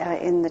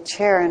in the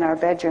chair in our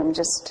bedroom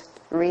just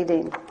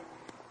reading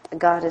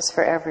God is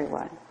for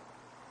Everyone.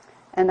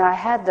 And I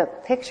had the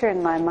picture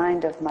in my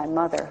mind of my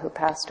mother, who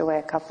passed away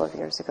a couple of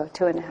years ago,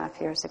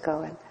 2.5 years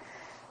ago.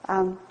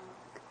 And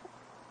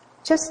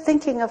just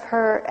thinking of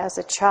her as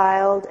a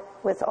child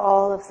with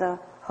all of the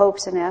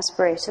hopes and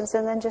aspirations,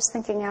 and then just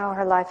thinking how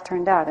her life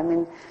turned out. I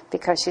mean,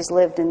 because she's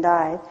lived and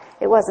died.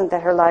 It wasn't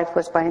that her life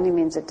was by any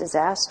means a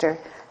disaster.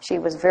 She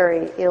was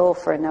very ill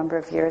for a number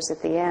of years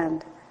at the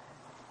end.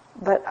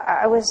 But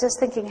I was just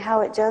thinking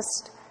how it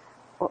just...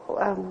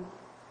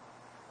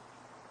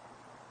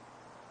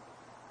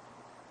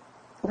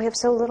 we have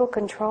so little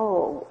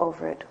control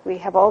over it. We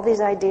have all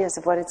these ideas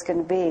of what it's going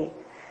to be.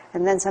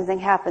 And then something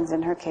happens.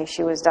 In her case,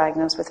 she was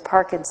diagnosed with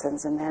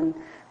Parkinson's, and then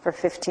for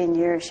 15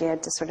 years she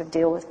had to sort of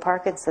deal with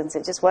Parkinson's.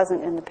 It just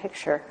wasn't in the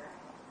picture.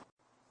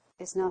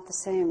 It's not the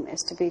same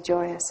as to be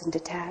joyous and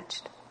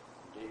detached.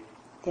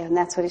 Yeah, and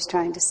that's what he's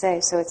trying to say.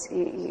 So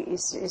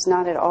it's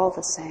not at all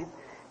the same.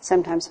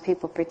 Sometimes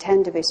people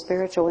pretend to be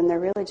spiritual when they're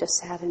really just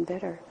sad and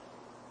bitter.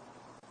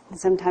 And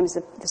sometimes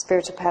the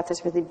spiritual path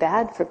is really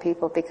bad for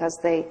people because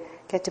they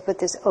get to put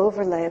this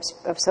overlay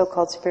of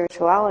so-called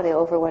spirituality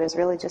over what is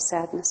really just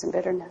sadness and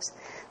bitterness.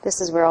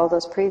 This is where all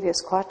those previous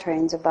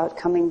quatrains about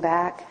coming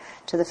back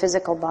to the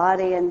physical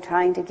body and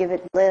trying to give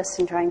it bliss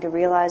and trying to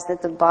realize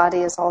that the body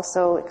is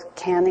also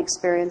can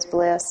experience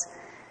bliss.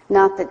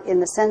 Not that in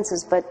the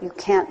senses, but you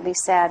can't be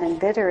sad and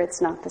bitter.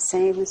 It's not the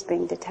same as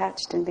being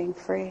detached and being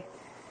free.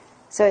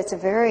 So it's a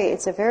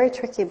very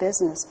tricky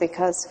business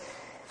because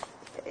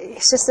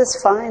it's just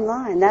this fine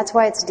line. That's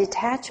why it's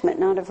detachment,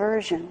 not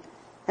aversion.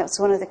 That's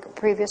one of the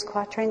previous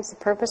quatrains. The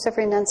purpose of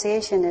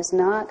renunciation is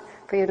not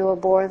for you to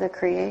abhor the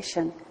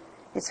creation.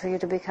 It's for you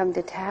to become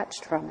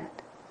detached from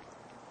it.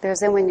 Because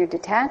then when you're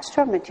detached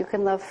from it, you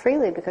can love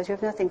freely because you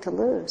have nothing to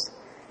lose.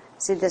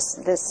 See,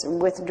 this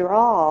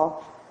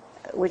withdrawal,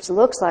 which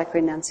looks like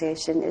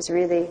renunciation, is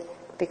really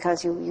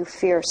because you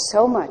fear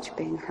so much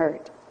being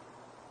hurt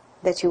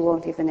that you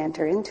won't even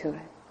enter into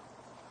it.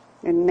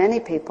 And many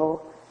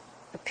people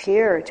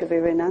appear to be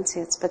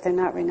renunciates, but they're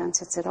not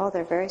renunciates at all.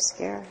 They're very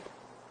scared.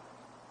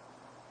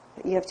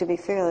 You have to be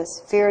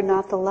fearless. Fear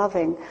not the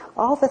loving.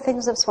 All the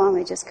things of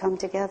Swami just come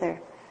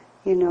together.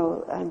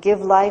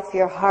 Give life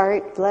your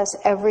heart, bless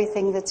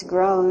everything that's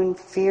grown,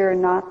 fear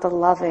not the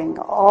loving.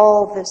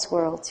 All this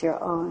world's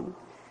your own.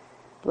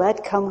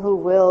 Let come who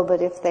will,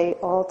 but if they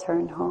all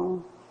turn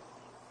home,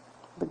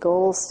 the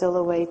goal still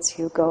awaits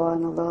you, go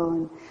on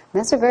alone. And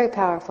that's a very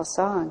powerful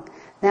song.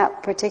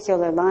 That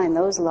particular line,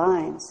 those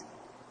lines,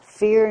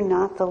 fear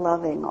not the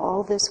loving,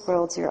 all this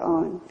world's your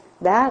own.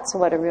 That's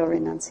what a real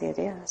renunciate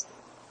is.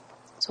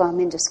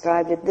 Swami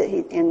described it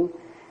in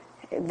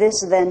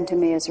this then to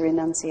me is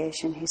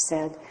renunciation, he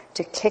said,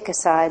 to kick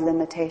aside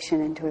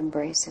limitation and to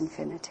embrace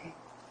infinity.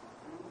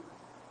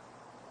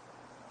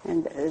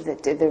 And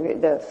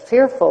the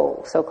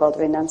fearful so-called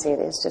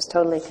renunciate is just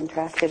totally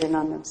contracted in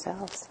on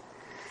themselves.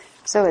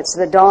 So it's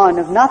the dawn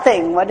of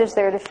nothing. What is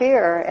there to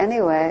fear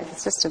anyway?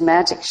 It's just a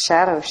magic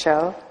shadow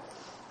show.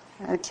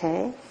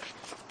 Okay.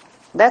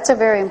 That's a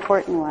very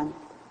important one.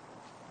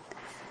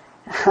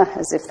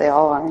 As if they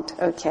all aren't.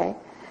 Okay.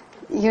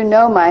 You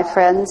know, my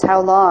friends,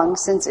 how long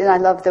since, and I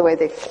love the way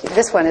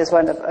this one is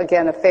one of,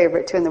 again, a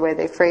favorite too in the way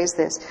they phrase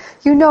this.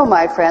 You know,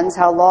 my friends,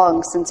 how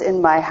long since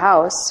in my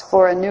house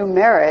for a new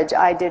marriage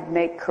I did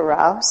make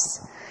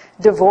carouse,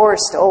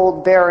 divorced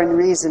old barren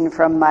reason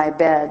from my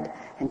bed,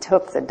 and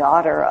took the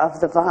daughter of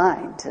the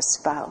vine to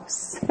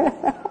spouse.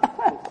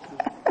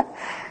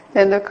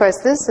 And of course,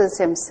 this is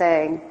him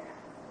saying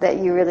that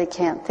you really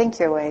can't think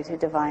your way to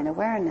divine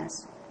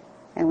awareness.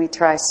 And we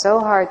try so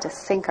hard to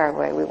think our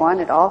way. We want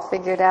it all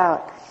figured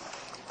out.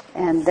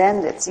 And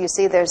then you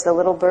see there's the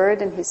little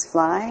bird and he's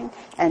flying,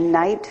 and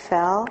night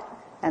fell,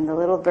 and the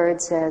little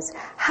bird says,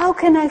 how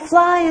can I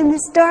fly in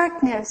this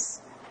darkness?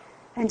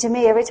 And to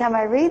me, every time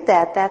I read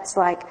that, that's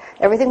like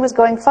everything was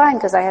going fine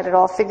because I had it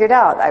all figured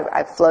out.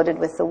 I floated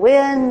with the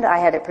wind, I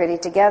had it pretty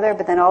together,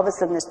 but then all of a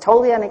sudden this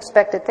totally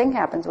unexpected thing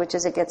happens, which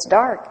is it gets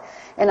dark.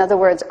 In other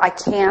words, I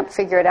can't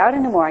figure it out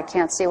anymore. I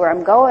can't see where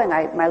I'm going.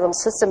 My little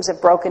systems have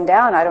broken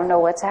down. I don't know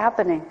what's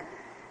happening.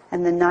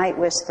 And the night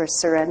whispers,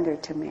 surrender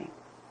to me.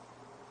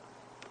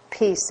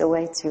 Peace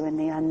awaits you in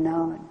the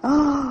unknown.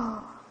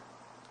 Oh,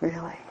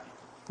 really?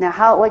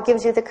 Now, what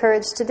gives you the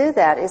courage to do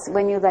that is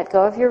when you let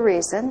go of your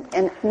reason,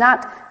 and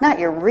not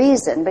your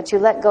reason, but you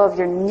let go of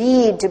your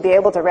need to be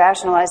able to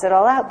rationalize it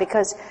all out,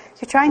 because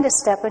you're trying to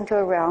step into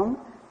a realm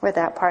where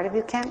that part of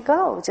you can't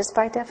go. Just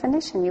by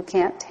definition, you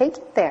can't take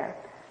it there,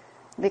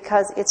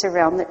 because it's a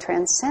realm that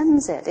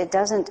transcends it. It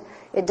doesn't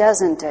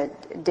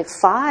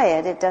defy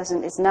it.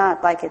 It's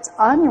not like it's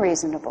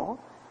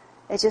unreasonable.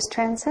 It just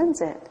transcends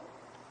it.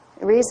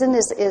 Reason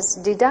is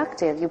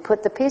deductive. You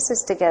put the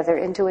pieces together.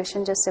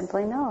 Intuition just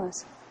simply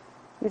knows.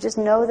 You just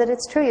know that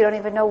it's true. You don't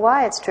even know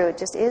why it's true. It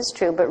just is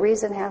true. But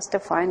reason has to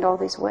find all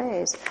these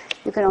ways.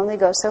 You can only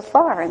go so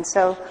far. And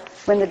so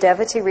when the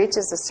devotee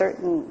reaches a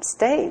certain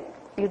state,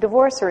 you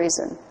divorce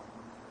reason.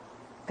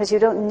 Because you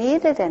don't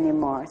need it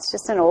anymore. It's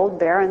just an old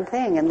barren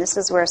thing. And this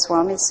is where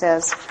Swami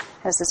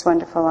has this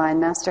wonderful line.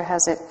 Master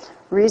has it,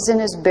 reason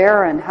is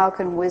barren. How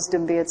can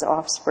wisdom be its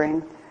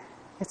offspring?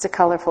 It's a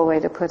colorful way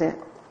to put it.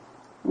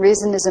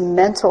 Reason is a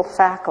mental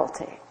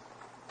faculty.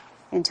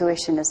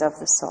 Intuition is of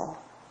the soul.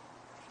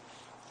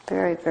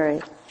 Very,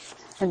 very...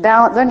 And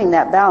learning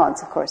that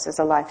balance, of course, is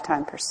a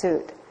lifetime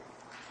pursuit.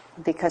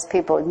 Because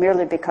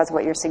merely because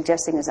what you're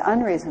suggesting is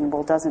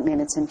unreasonable doesn't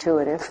mean it's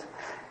intuitive.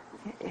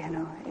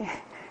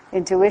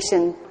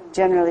 Intuition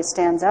generally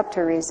stands up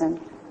to reason,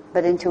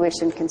 but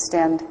intuition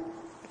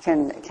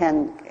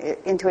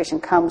intuition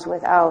comes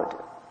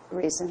without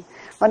reason.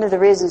 One of the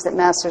reasons that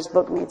Master's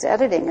book needs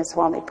editing, as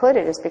Swami put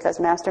it, is because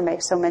Master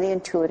makes so many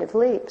intuitive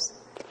leaps.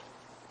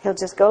 He'll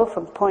just go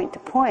from point to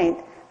point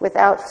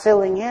without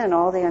filling in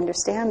all the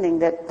understanding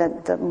that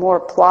the more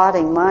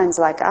plodding minds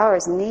like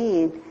ours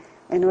need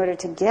in order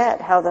to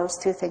get how those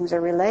two things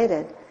are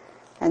related.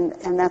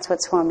 And that's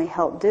what Swami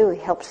helped do. He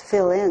helped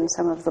fill in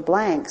some of the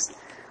blanks,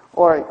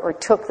 or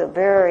took the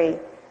very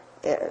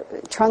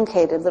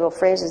truncated little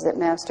phrases that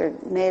Master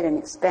made and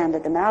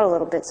expanded them out a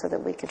little bit so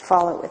that we could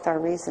follow it with our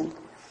reason.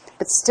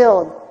 But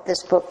still,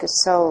 this book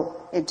is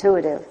so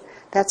intuitive.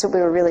 That's what we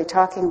were really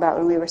talking about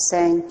when we were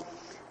saying,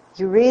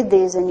 you read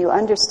these and you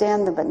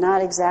understand them, but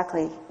not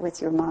exactly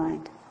with your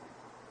mind.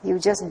 You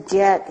just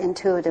get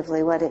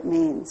intuitively what it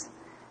means.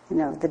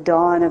 The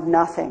dawn of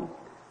nothing.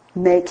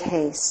 Make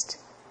haste.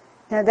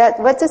 Now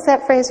what does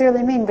that phrase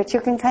really mean? But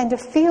you can kind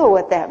of feel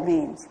what that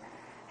means.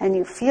 And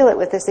you feel it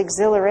with this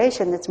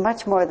exhilaration that's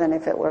much more than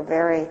if it were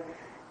very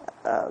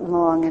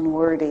long and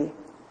wordy.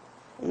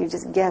 You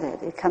just get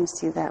it. It comes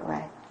to you that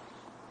way.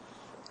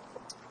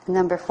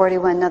 Number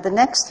 41. Now the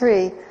next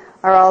three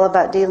are all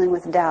about dealing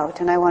with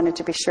doubt, and I wanted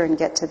to be sure and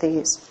get to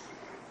these.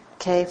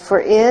 Okay, for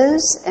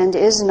is and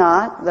is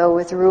not, though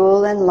with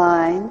rule and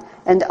line,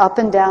 and up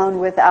and down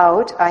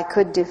without, I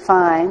could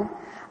define,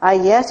 I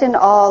yet in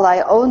all I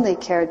only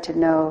cared to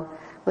know,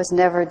 was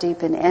never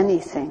deep in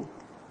anything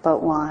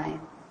but wine.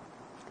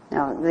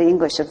 Now, the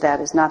English of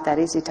that is not that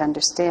easy to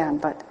understand,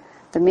 but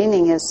the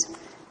meaning is,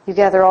 You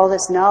gather all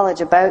this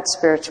knowledge about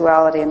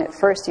spirituality, and at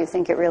first you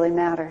think it really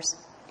matters.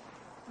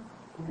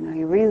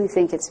 You really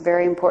think it's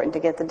very important to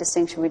get the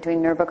distinction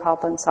between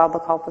Nirvikalpa and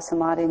Sabbakalpa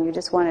Samadhi, and you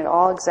just want it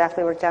all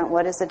exactly worked out.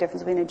 What is the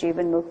difference between a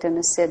Jivan Mukta and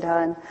a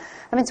Siddha?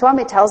 And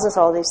Swami tells us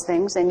all these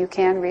things, and you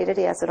can read it.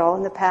 He has it all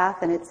in the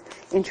path, and it's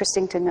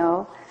interesting to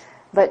know.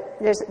 But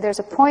there's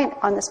a point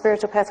on the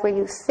spiritual path where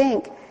you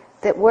think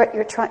that what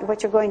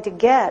you're going to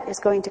get is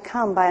going to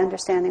come by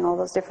understanding all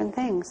those different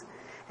things.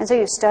 And so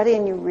you study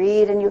and you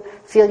read and you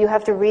feel you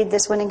have to read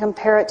this one and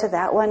compare it to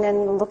that one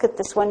and look at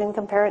this one and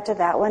compare it to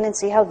that one and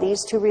see how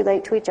these two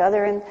relate to each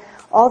other and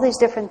all these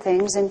different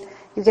things, and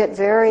you get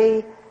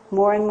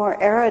more and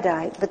more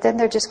erudite. But then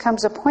there just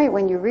comes a point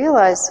when you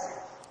realize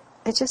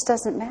it just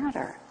doesn't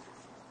matter,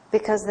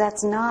 because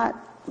that's not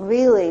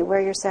really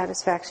where your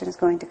satisfaction is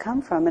going to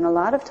come from. And a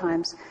lot of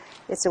times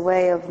it's a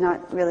way of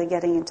not really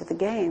getting into the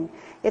game.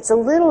 It's a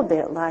little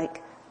bit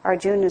like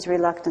Arjuna's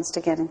reluctance to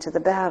get into the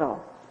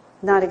battle.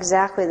 Not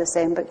exactly the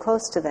same, but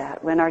close to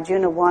that. When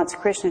Arjuna wants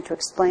Krishna to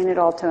explain it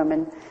all to him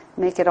and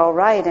make it all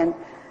right, and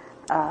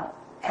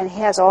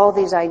he has all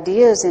these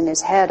ideas in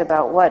his head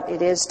about what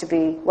it is to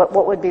be,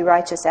 what would be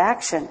righteous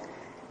action.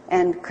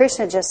 And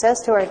Krishna just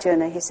says to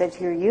Arjuna, he said,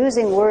 you're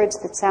using words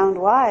that sound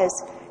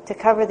wise to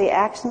cover the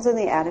actions and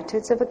the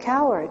attitudes of a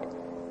coward.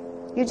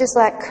 You just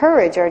lack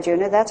courage,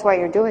 Arjuna. That's why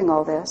you're doing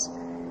all this.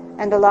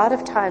 And a lot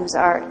of times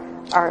our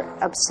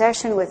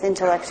obsession with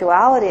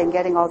intellectuality and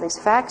getting all these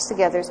facts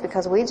together is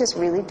because we just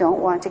really don't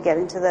want to get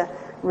into the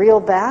real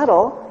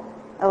battle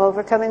of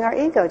overcoming our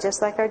ego,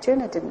 just like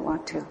Arjuna didn't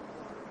want to.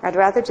 I'd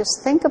rather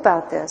just think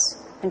about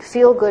this and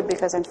feel good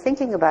because I'm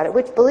thinking about it,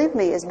 which, believe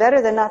me, is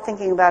better than not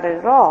thinking about it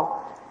at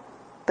all.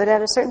 But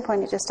at a certain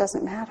point, it just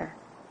doesn't matter.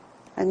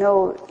 I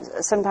know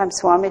sometimes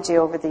Swamiji,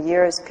 over the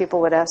years, people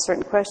would ask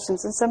certain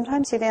questions, and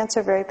sometimes he'd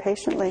answer very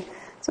patiently.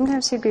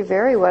 Sometimes he'd be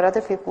very what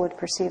other people would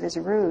perceive as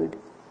rude,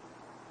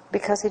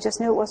 because he just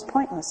knew it was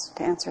pointless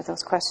to answer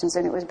those questions,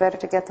 and it was better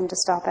to get them to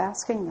stop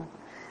asking them.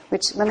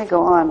 Which, let me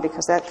go on,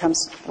 because that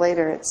comes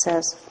later. It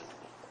says,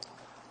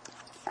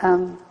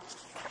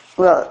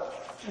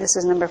 this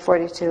is number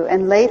 42.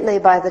 And lately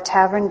by the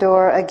tavern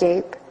door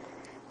agape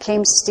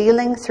came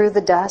stealing through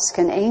the dusk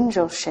an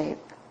angel shape,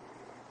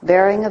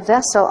 bearing a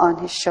vessel on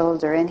his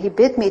shoulder, and he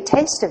bid me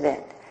taste of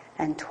it,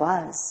 and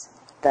 'twas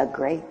the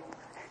grape.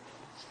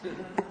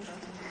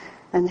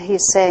 And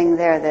he's saying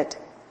there that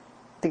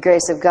the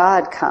grace of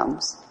God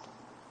comes,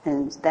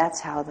 and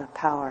that's how the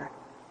power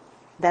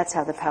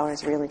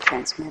is really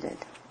transmitted.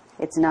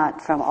 It's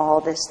not from all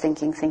this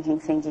thinking,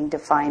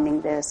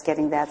 defining this,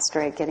 getting that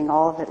straight, getting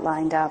all of it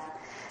lined up.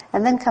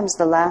 And then comes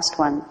the last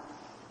one.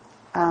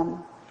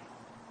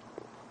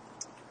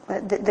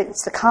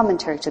 It's the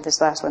commentary to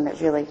this last one that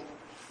really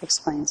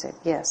explains it.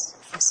 Yes,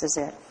 this is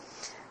it.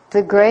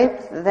 The grape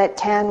that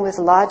can with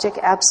logic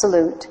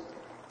absolute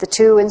the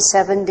 2 and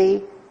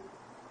 70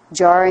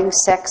 jarring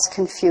sects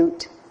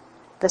confute,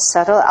 the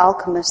subtle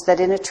alchemist that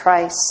in a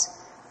trice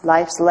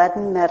life's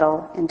leaden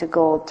metal into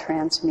gold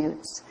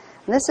transmutes.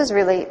 And this is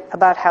really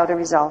about how to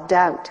resolve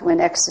doubt. When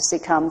ecstasy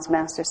comes,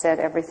 Master said,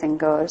 everything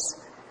goes.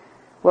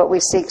 What we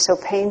seek so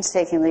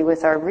painstakingly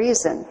with our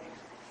reason,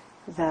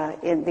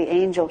 the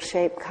angel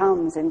shape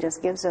comes and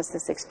just gives us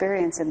this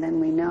experience, and then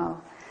we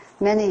know.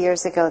 Many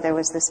years ago, there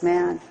was this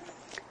man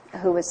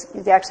who was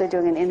actually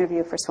doing an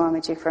interview for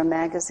Swamiji for a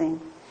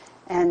magazine.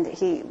 And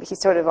he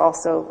sort of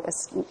also,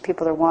 as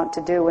people are wont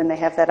to do when they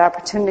have that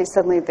opportunity,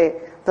 suddenly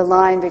the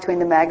line between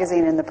the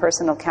magazine and the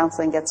personal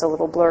counseling gets a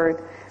little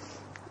blurred.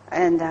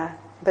 And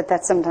but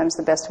that's sometimes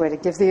the best way to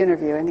give the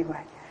interview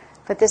anyway.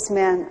 But this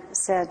man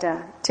said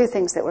 2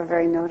 things that were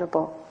very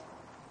notable.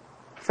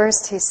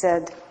 First, he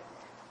said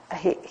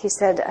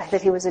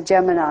that he was a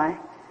Gemini,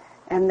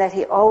 and that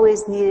he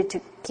always needed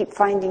to keep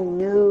finding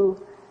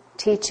new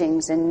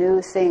teachings and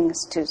new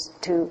things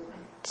to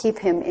keep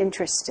him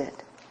interested.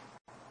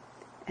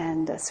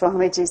 And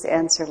Swamiji's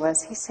answer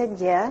was, he said,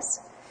 yes.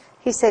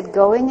 He said,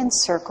 going in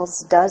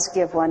circles does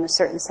give one a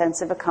certain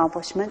sense of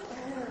accomplishment.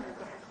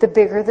 The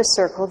bigger the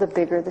circle, the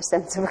bigger the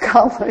sense of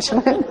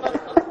accomplishment.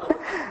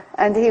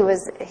 And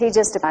he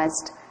just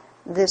devised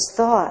this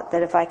thought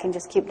that if I can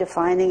just keep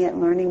defining it,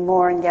 learning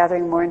more and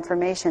gathering more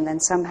information,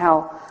 then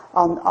somehow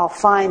I'll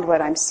find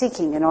what I'm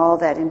seeking in all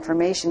that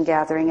information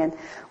gathering. And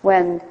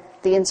when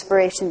the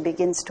inspiration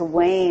begins to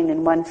wane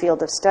in one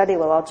field of study,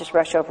 well, I'll just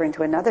rush over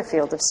into another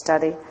field of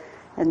study.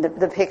 And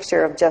the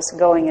picture of just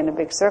going in a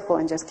big circle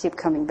and just keep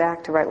coming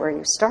back to right where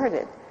you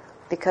started,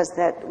 because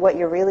that what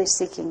you're really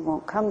seeking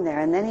won't come there.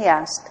 And then he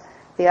asked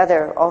the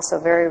other, also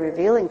very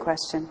revealing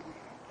question.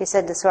 He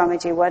said to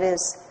Swamiji, what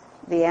is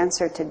the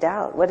answer to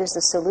doubt? What is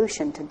the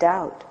solution to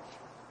doubt?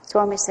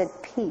 Swami said,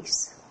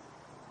 peace.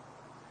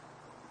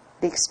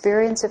 The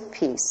experience of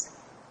peace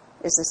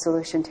is the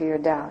solution to your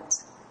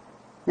doubts.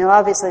 Now,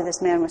 obviously,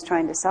 this man was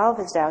trying to solve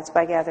his doubts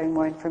by gathering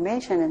more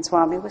information, and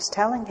Swami was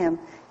telling him,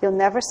 you'll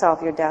never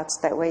solve your doubts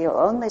that way. You'll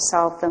only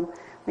solve them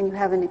when you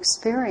have an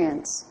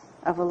experience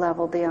of a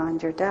level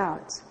beyond your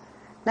doubts.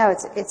 Now,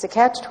 it's a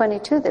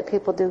catch-22 that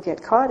people do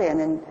get caught in,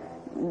 and,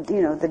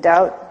 the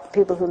doubt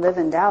people who live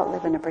in doubt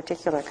live in a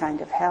particular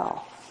kind of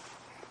hell.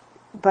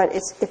 But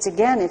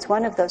it's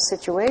one of those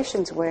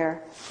situations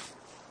where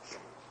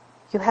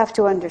you have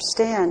to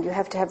understand, you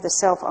have to have the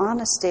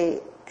self-honesty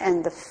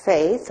and the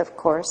faith, of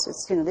course.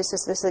 It's,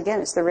 this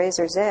again, it's the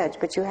razor's edge,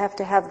 but you have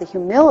to have the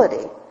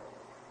humility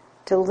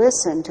to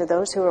listen to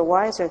those who are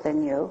wiser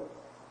than you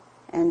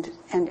and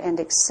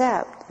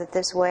accept that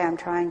this way I'm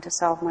trying to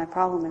solve my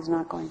problem is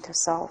not going to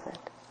solve it.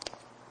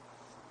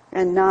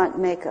 And not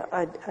make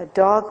a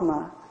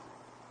dogma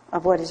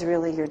of what is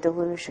really your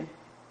delusion.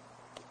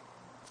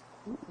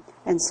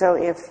 And so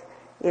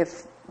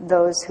if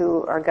those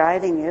who are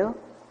guiding you,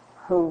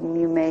 whom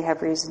you may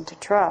have reason to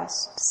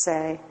trust,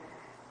 say,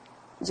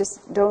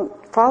 just don't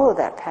follow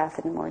that path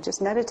anymore,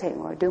 just meditate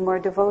more, do more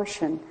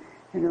devotion,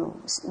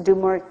 do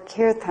more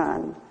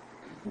kirtan,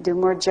 do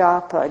more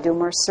japa, do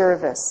more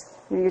service.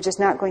 You're just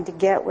not going to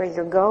get where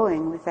you're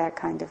going with that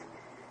kind of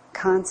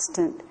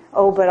constant,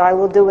 but I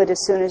will do it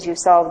as soon as you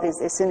solve these,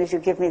 as soon as you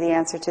give me the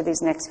answer to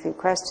these next few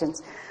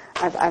questions.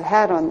 I've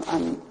had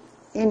on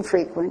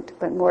infrequent,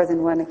 but more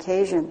than one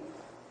occasion,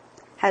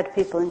 had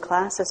people in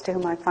classes to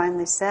whom I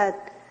finally said,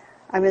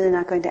 I'm really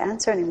not going to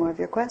answer any more of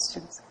your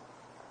questions.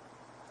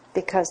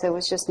 Because there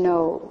was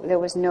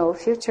no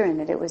future in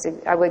it.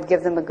 I would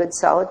give them a good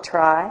solid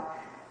try,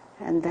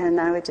 and then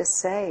I would just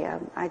say,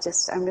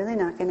 I'm really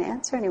not going to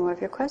answer any more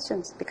of your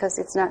questions, because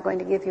it's not going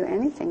to give you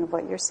anything of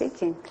what you're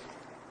seeking.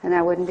 And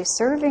I wouldn't be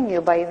serving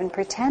you by even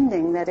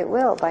pretending that it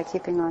will, by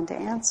keeping on to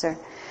answer.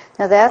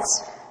 Now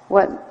that's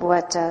what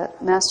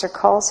Master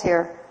calls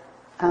here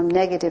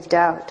negative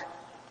doubt.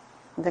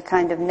 The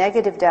kind of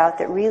negative doubt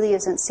that really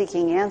isn't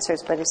seeking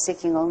answers, but is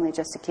seeking only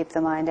just to keep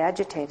the mind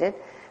agitated,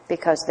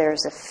 because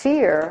there's a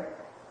fear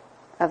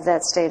of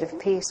that state of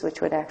peace which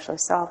would actually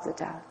solve the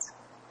doubts.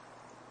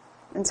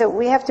 And so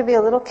we have to be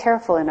a little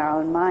careful in our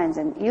own minds,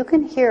 and you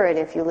can hear it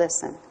if you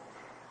listen.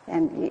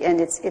 And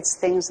it's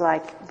things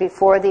like,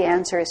 before the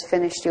answer is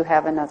finished, you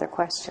have another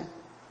question.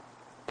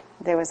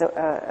 There was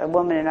a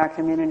woman in our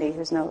community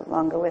who's no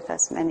longer with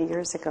us many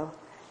years ago,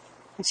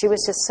 and she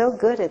was just so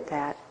good at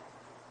that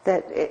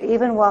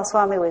even while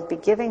Swami would be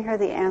giving her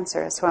the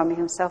answer, as Swami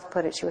himself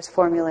put it, she was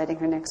formulating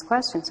her next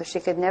question, so she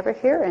could never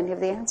hear any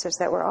of the answers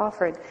that were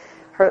offered.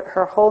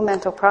 Her whole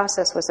mental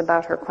process was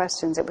about her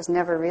questions. It was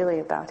never really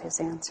about his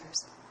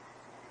answers.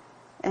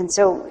 And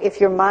so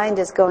if your mind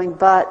is going,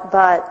 but,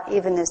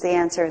 even as the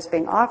answer is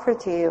being offered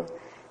to you,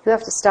 you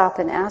have to stop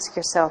and ask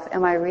yourself,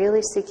 am I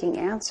really seeking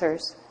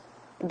answers?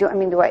 Do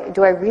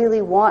I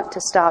really want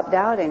to stop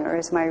doubting, or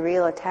is my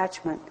real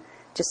attachment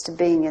just to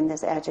being in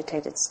this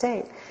agitated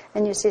state?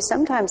 And you see,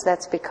 sometimes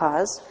that's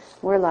because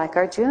we're like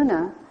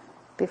Arjuna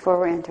before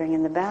we're entering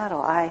in the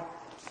battle. I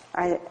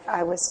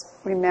was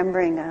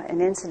remembering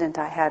an incident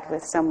I had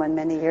with someone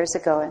many years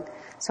ago, and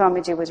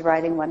Swamiji was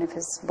writing one of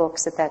his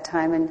books at that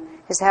time, and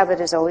his habit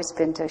has always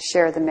been to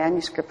share the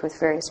manuscript with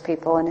various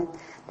people, and in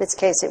this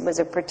case it was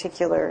a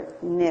particular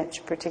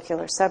niche,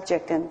 particular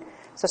subject, and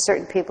so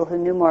certain people who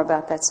knew more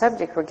about that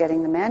subject were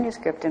getting the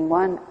manuscript, and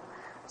one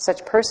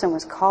such person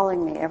was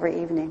calling me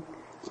every evening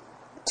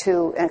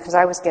because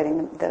I was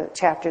getting the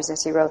chapters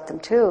as he wrote them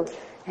too,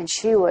 and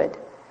she would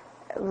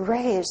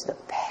raise the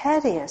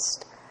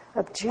pettiest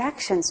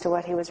objections to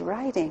what he was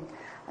writing.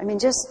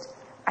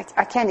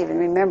 I can't even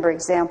remember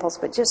examples,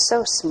 but just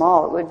so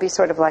small. It would be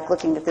sort of like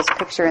looking at this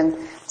picture and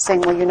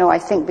saying, well, I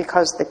think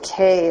because the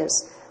K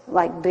is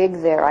like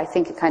big there, I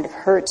think it kind of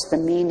hurts the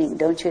meaning.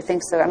 Don't you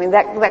think so?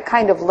 That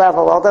kind of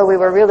level, although we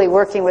were really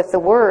working with the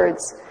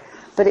words,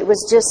 but it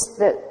was just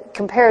that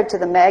compared to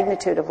the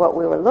magnitude of what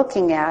we were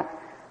looking at,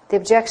 the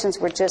objections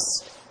were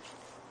just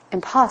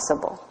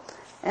impossible.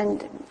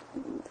 And,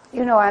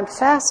 I'm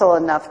facile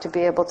enough to be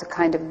able to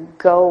kind of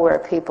go where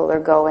people are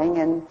going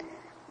and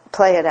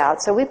play it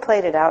out. So we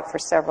played it out for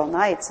several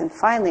nights, and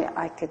finally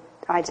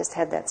I just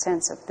had that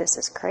sense of, this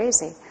is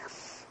crazy.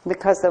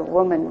 Because the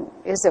woman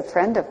is a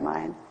friend of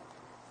mine.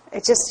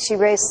 She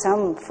raised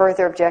some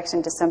further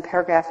objection to some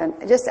paragraph, and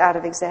just out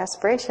of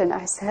exasperation,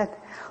 I said,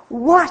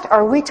 what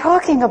are we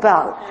talking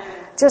about?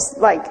 Just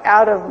like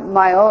out of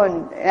my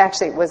own,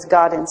 actually it was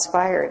God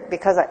inspired,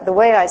 because the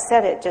way I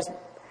said it just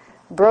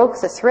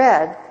broke the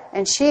thread,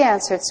 and she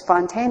answered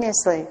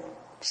spontaneously.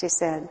 She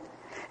said,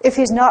 if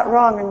he's not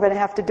wrong, I'm going to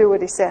have to do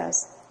what he says.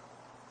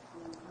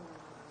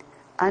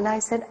 And I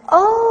said,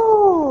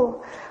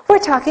 we're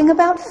talking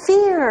about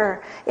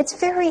fear. It's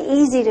very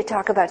easy to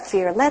talk about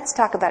fear. Let's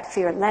talk about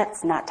fear.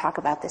 Let's not talk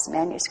about this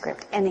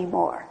manuscript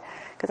anymore.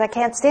 Because I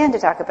can't stand to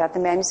talk about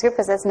the manuscript,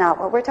 because that's not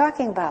what we're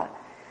talking about.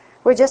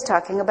 We're just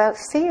talking about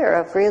fear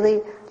of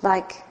really,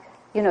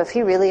 if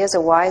he really is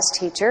a wise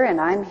teacher and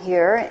I'm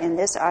here in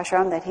this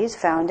ashram that he's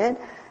founded,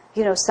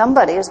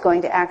 somebody is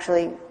going to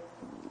actually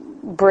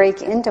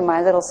break into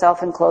my little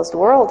self-enclosed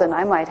world, and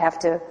I might have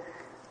to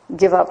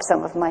give up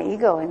some of my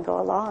ego and go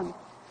along.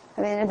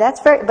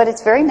 But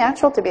it's very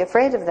natural to be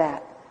afraid of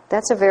that.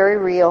 That's a very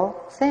real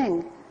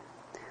thing.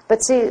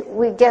 But see,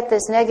 we get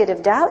this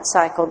negative doubt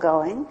cycle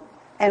going,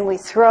 and we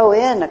throw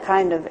in a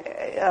kind of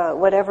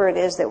whatever it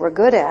is that we're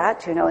good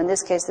at. In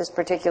this case, this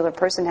particular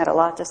person had a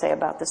lot to say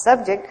about the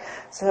subject,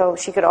 so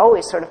she could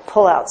always sort of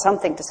pull out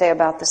something to say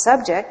about the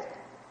subject.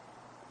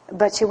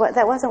 But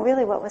that wasn't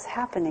really what was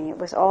happening. It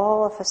was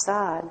all a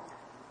facade,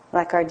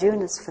 like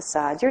Arjuna's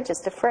facade. You're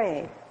just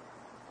afraid,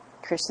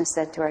 Krishna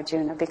said to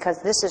Arjuna,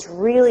 because this is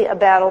really a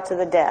battle to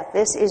the death.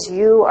 This is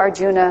you,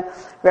 Arjuna,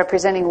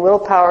 representing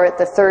willpower at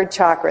the third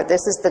chakra.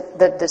 This is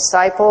the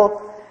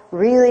disciple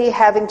really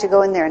having to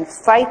go in there and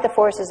fight the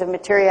forces of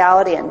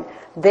materiality, and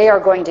they are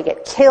going to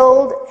get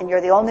killed, and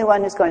you're the only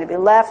one who's going to be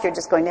left. You're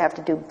just going to have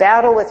to do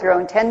battle with your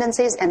own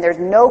tendencies, and there's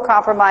no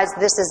compromise.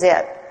 This is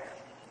it.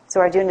 So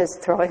Arjuna is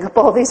throwing up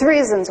all these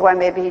reasons why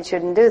maybe he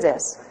shouldn't do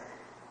this.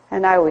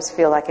 And I always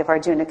feel like if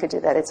Arjuna could do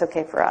that, it's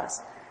okay for us.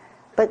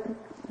 But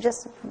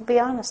just be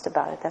honest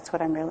about it. That's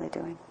what I'm really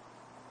doing.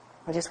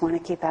 I just want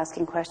to keep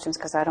asking questions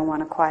because I don't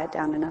want to quiet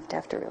down enough to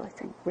have to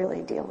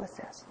really deal with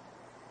this.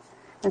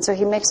 And so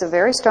he makes a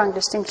very strong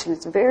distinction.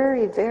 It's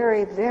very,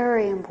 very,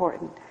 very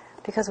important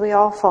because we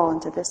all fall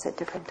into this at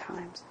different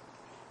times.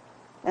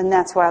 And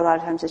that's why a lot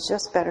of times it's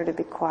just better to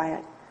be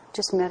quiet.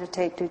 Just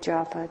meditate, do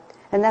japa.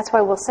 And that's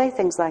why we'll say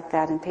things like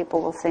that, and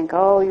people will think,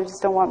 oh, you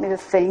just don't want me to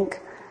think.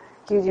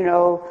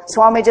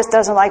 Swami just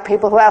doesn't like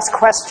people who ask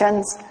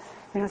questions.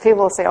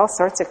 People will say all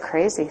sorts of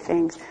crazy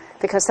things.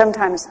 Because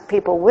sometimes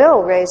people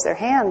will raise their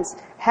hands,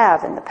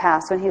 have in the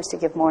past, when he used to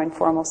give more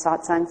informal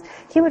satsangs,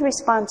 he would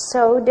respond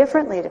so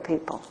differently to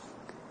people.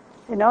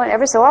 And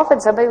every so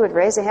often somebody would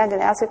raise a hand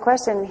and ask a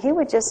question, and he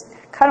would just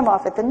cut them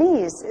off at the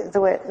knees,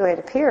 the way it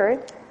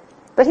appeared.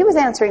 But he was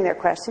answering their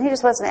question. He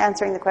just wasn't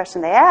answering the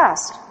question they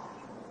asked.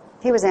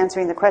 He was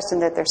answering the question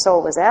that their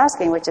soul was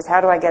asking, which is,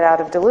 how do I get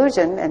out of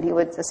delusion? And he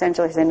would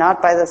essentially say,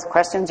 not by the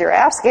questions you're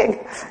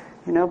asking,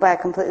 by a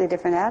completely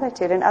different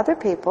attitude. And other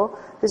people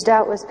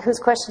whose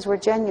questions were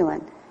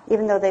genuine,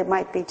 even though they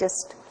might be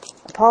just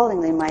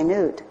appallingly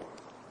minute,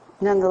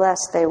 nonetheless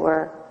they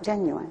were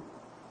genuine.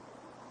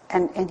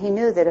 And he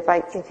knew that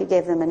if he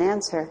gave them an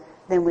answer,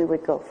 then we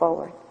would go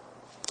forward.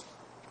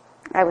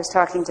 I was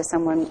talking to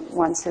someone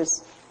once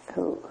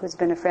who's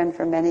been a friend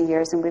for many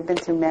years, and we've been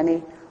through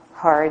many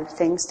hard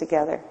things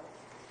together.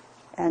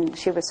 And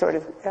she was sort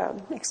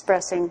of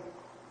expressing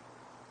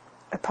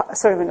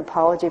sort of an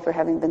apology for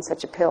having been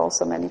such a pill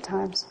so many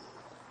times.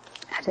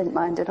 I didn't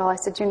mind at all. I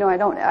said, I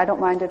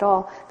don't mind at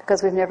all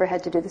because we've never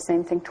had to do the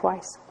same thing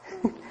twice.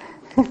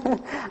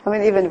 I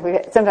mean, even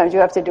if sometimes you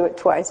have to do it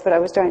twice, but I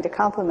was trying to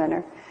compliment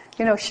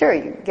her. Sure,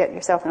 you get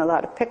yourself in a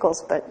lot of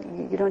pickles, but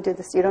you don't do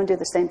this. You don't do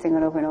the same thing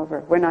over and over.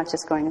 We're not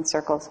just going in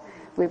circles.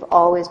 We've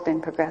always been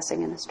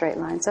progressing in a straight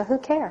line. So who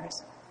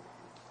cares?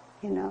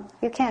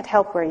 You can't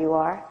help where you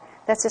are.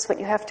 That's just what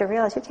you have to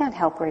realize. You can't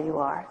help where you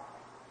are.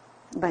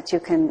 But you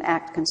can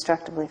act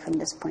constructively from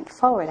this point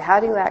forward. How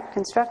do you act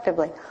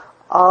constructively?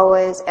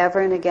 Always, ever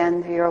and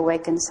again, for your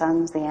awakened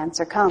sons, the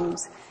answer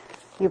comes.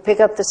 You pick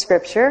up the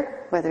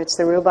scripture, whether it's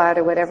the Rubaiyat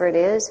or whatever it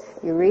is,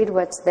 you read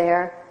what's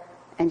there,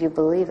 and you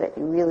believe it.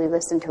 You really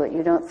listen to it.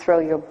 You don't throw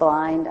your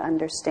blind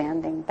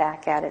understanding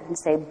back at it and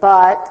say,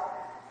 but.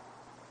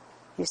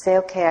 You say,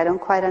 okay, I don't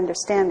quite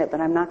understand it,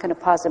 but I'm not going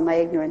to posit my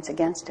ignorance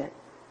against it.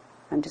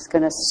 I'm just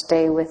going to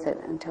stay with it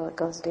until it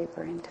goes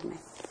deeper into me.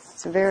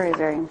 It's a very,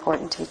 very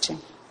important teaching.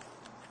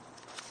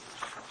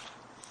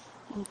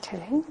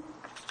 Okay.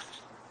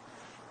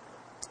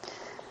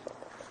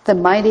 The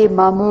mighty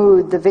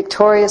Mahmud, the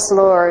victorious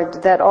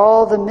Lord, that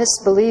all the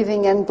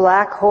misbelieving and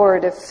black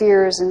horde of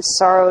fears and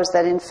sorrows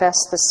that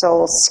infest the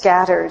soul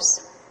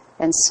scatters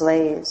and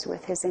slays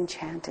with his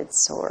enchanted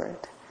sword.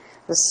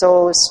 The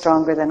soul is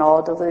stronger than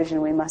all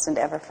delusion. We mustn't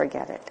ever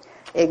forget it.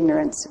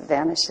 Ignorance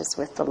vanishes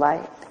with the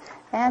light.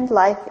 And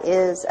life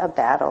is a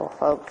battle,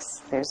 folks.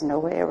 There's no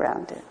way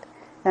around it.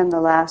 And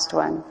the last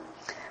one.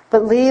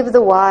 But leave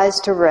the wise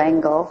to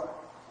wrangle,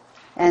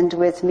 and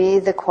with me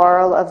the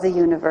quarrel of the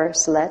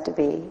universe let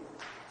be,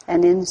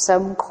 and in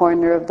some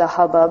corner of the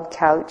hubbub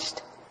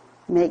couched,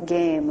 make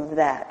game of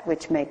that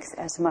which makes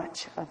as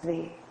much of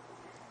thee.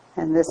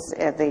 And this,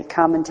 the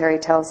commentary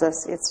tells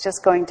us, it's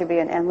just going to be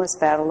an endless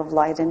battle of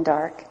light and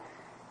dark.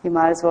 You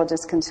might as well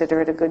just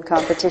consider it a good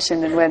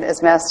competition, and when,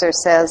 as Master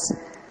says,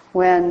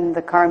 when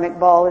the karmic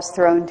ball is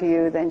thrown to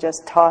you, then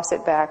just toss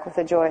it back with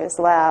a joyous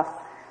laugh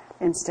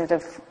instead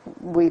of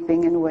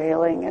weeping and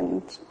wailing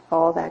and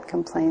all that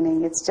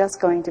complaining. It's just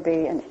going to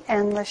be an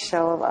endless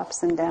show of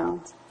ups and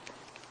downs.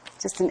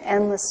 Just an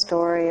endless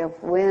story of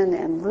win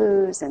and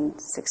lose and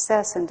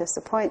success and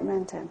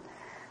disappointment and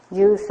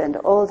youth and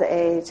old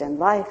age and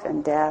life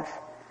and death.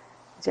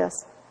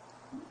 Just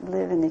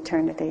live in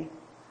eternity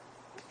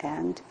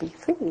and be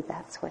free.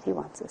 That's what he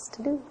wants us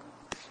to do.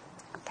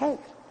 Okay.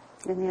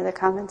 Any other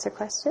comments or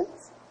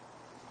questions?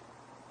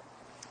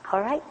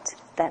 All right.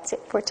 That's it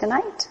for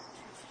tonight.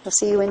 We'll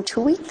see you in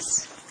 2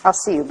 weeks. I'll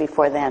see you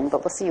before then,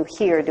 but we'll see you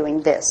here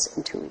doing this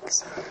in 2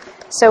 weeks.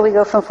 So we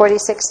go from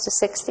 46 to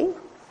 60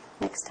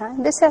 next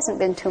time. This hasn't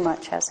been too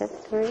much, has it?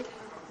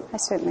 I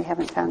certainly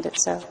haven't found it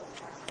so.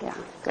 Yeah,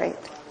 great.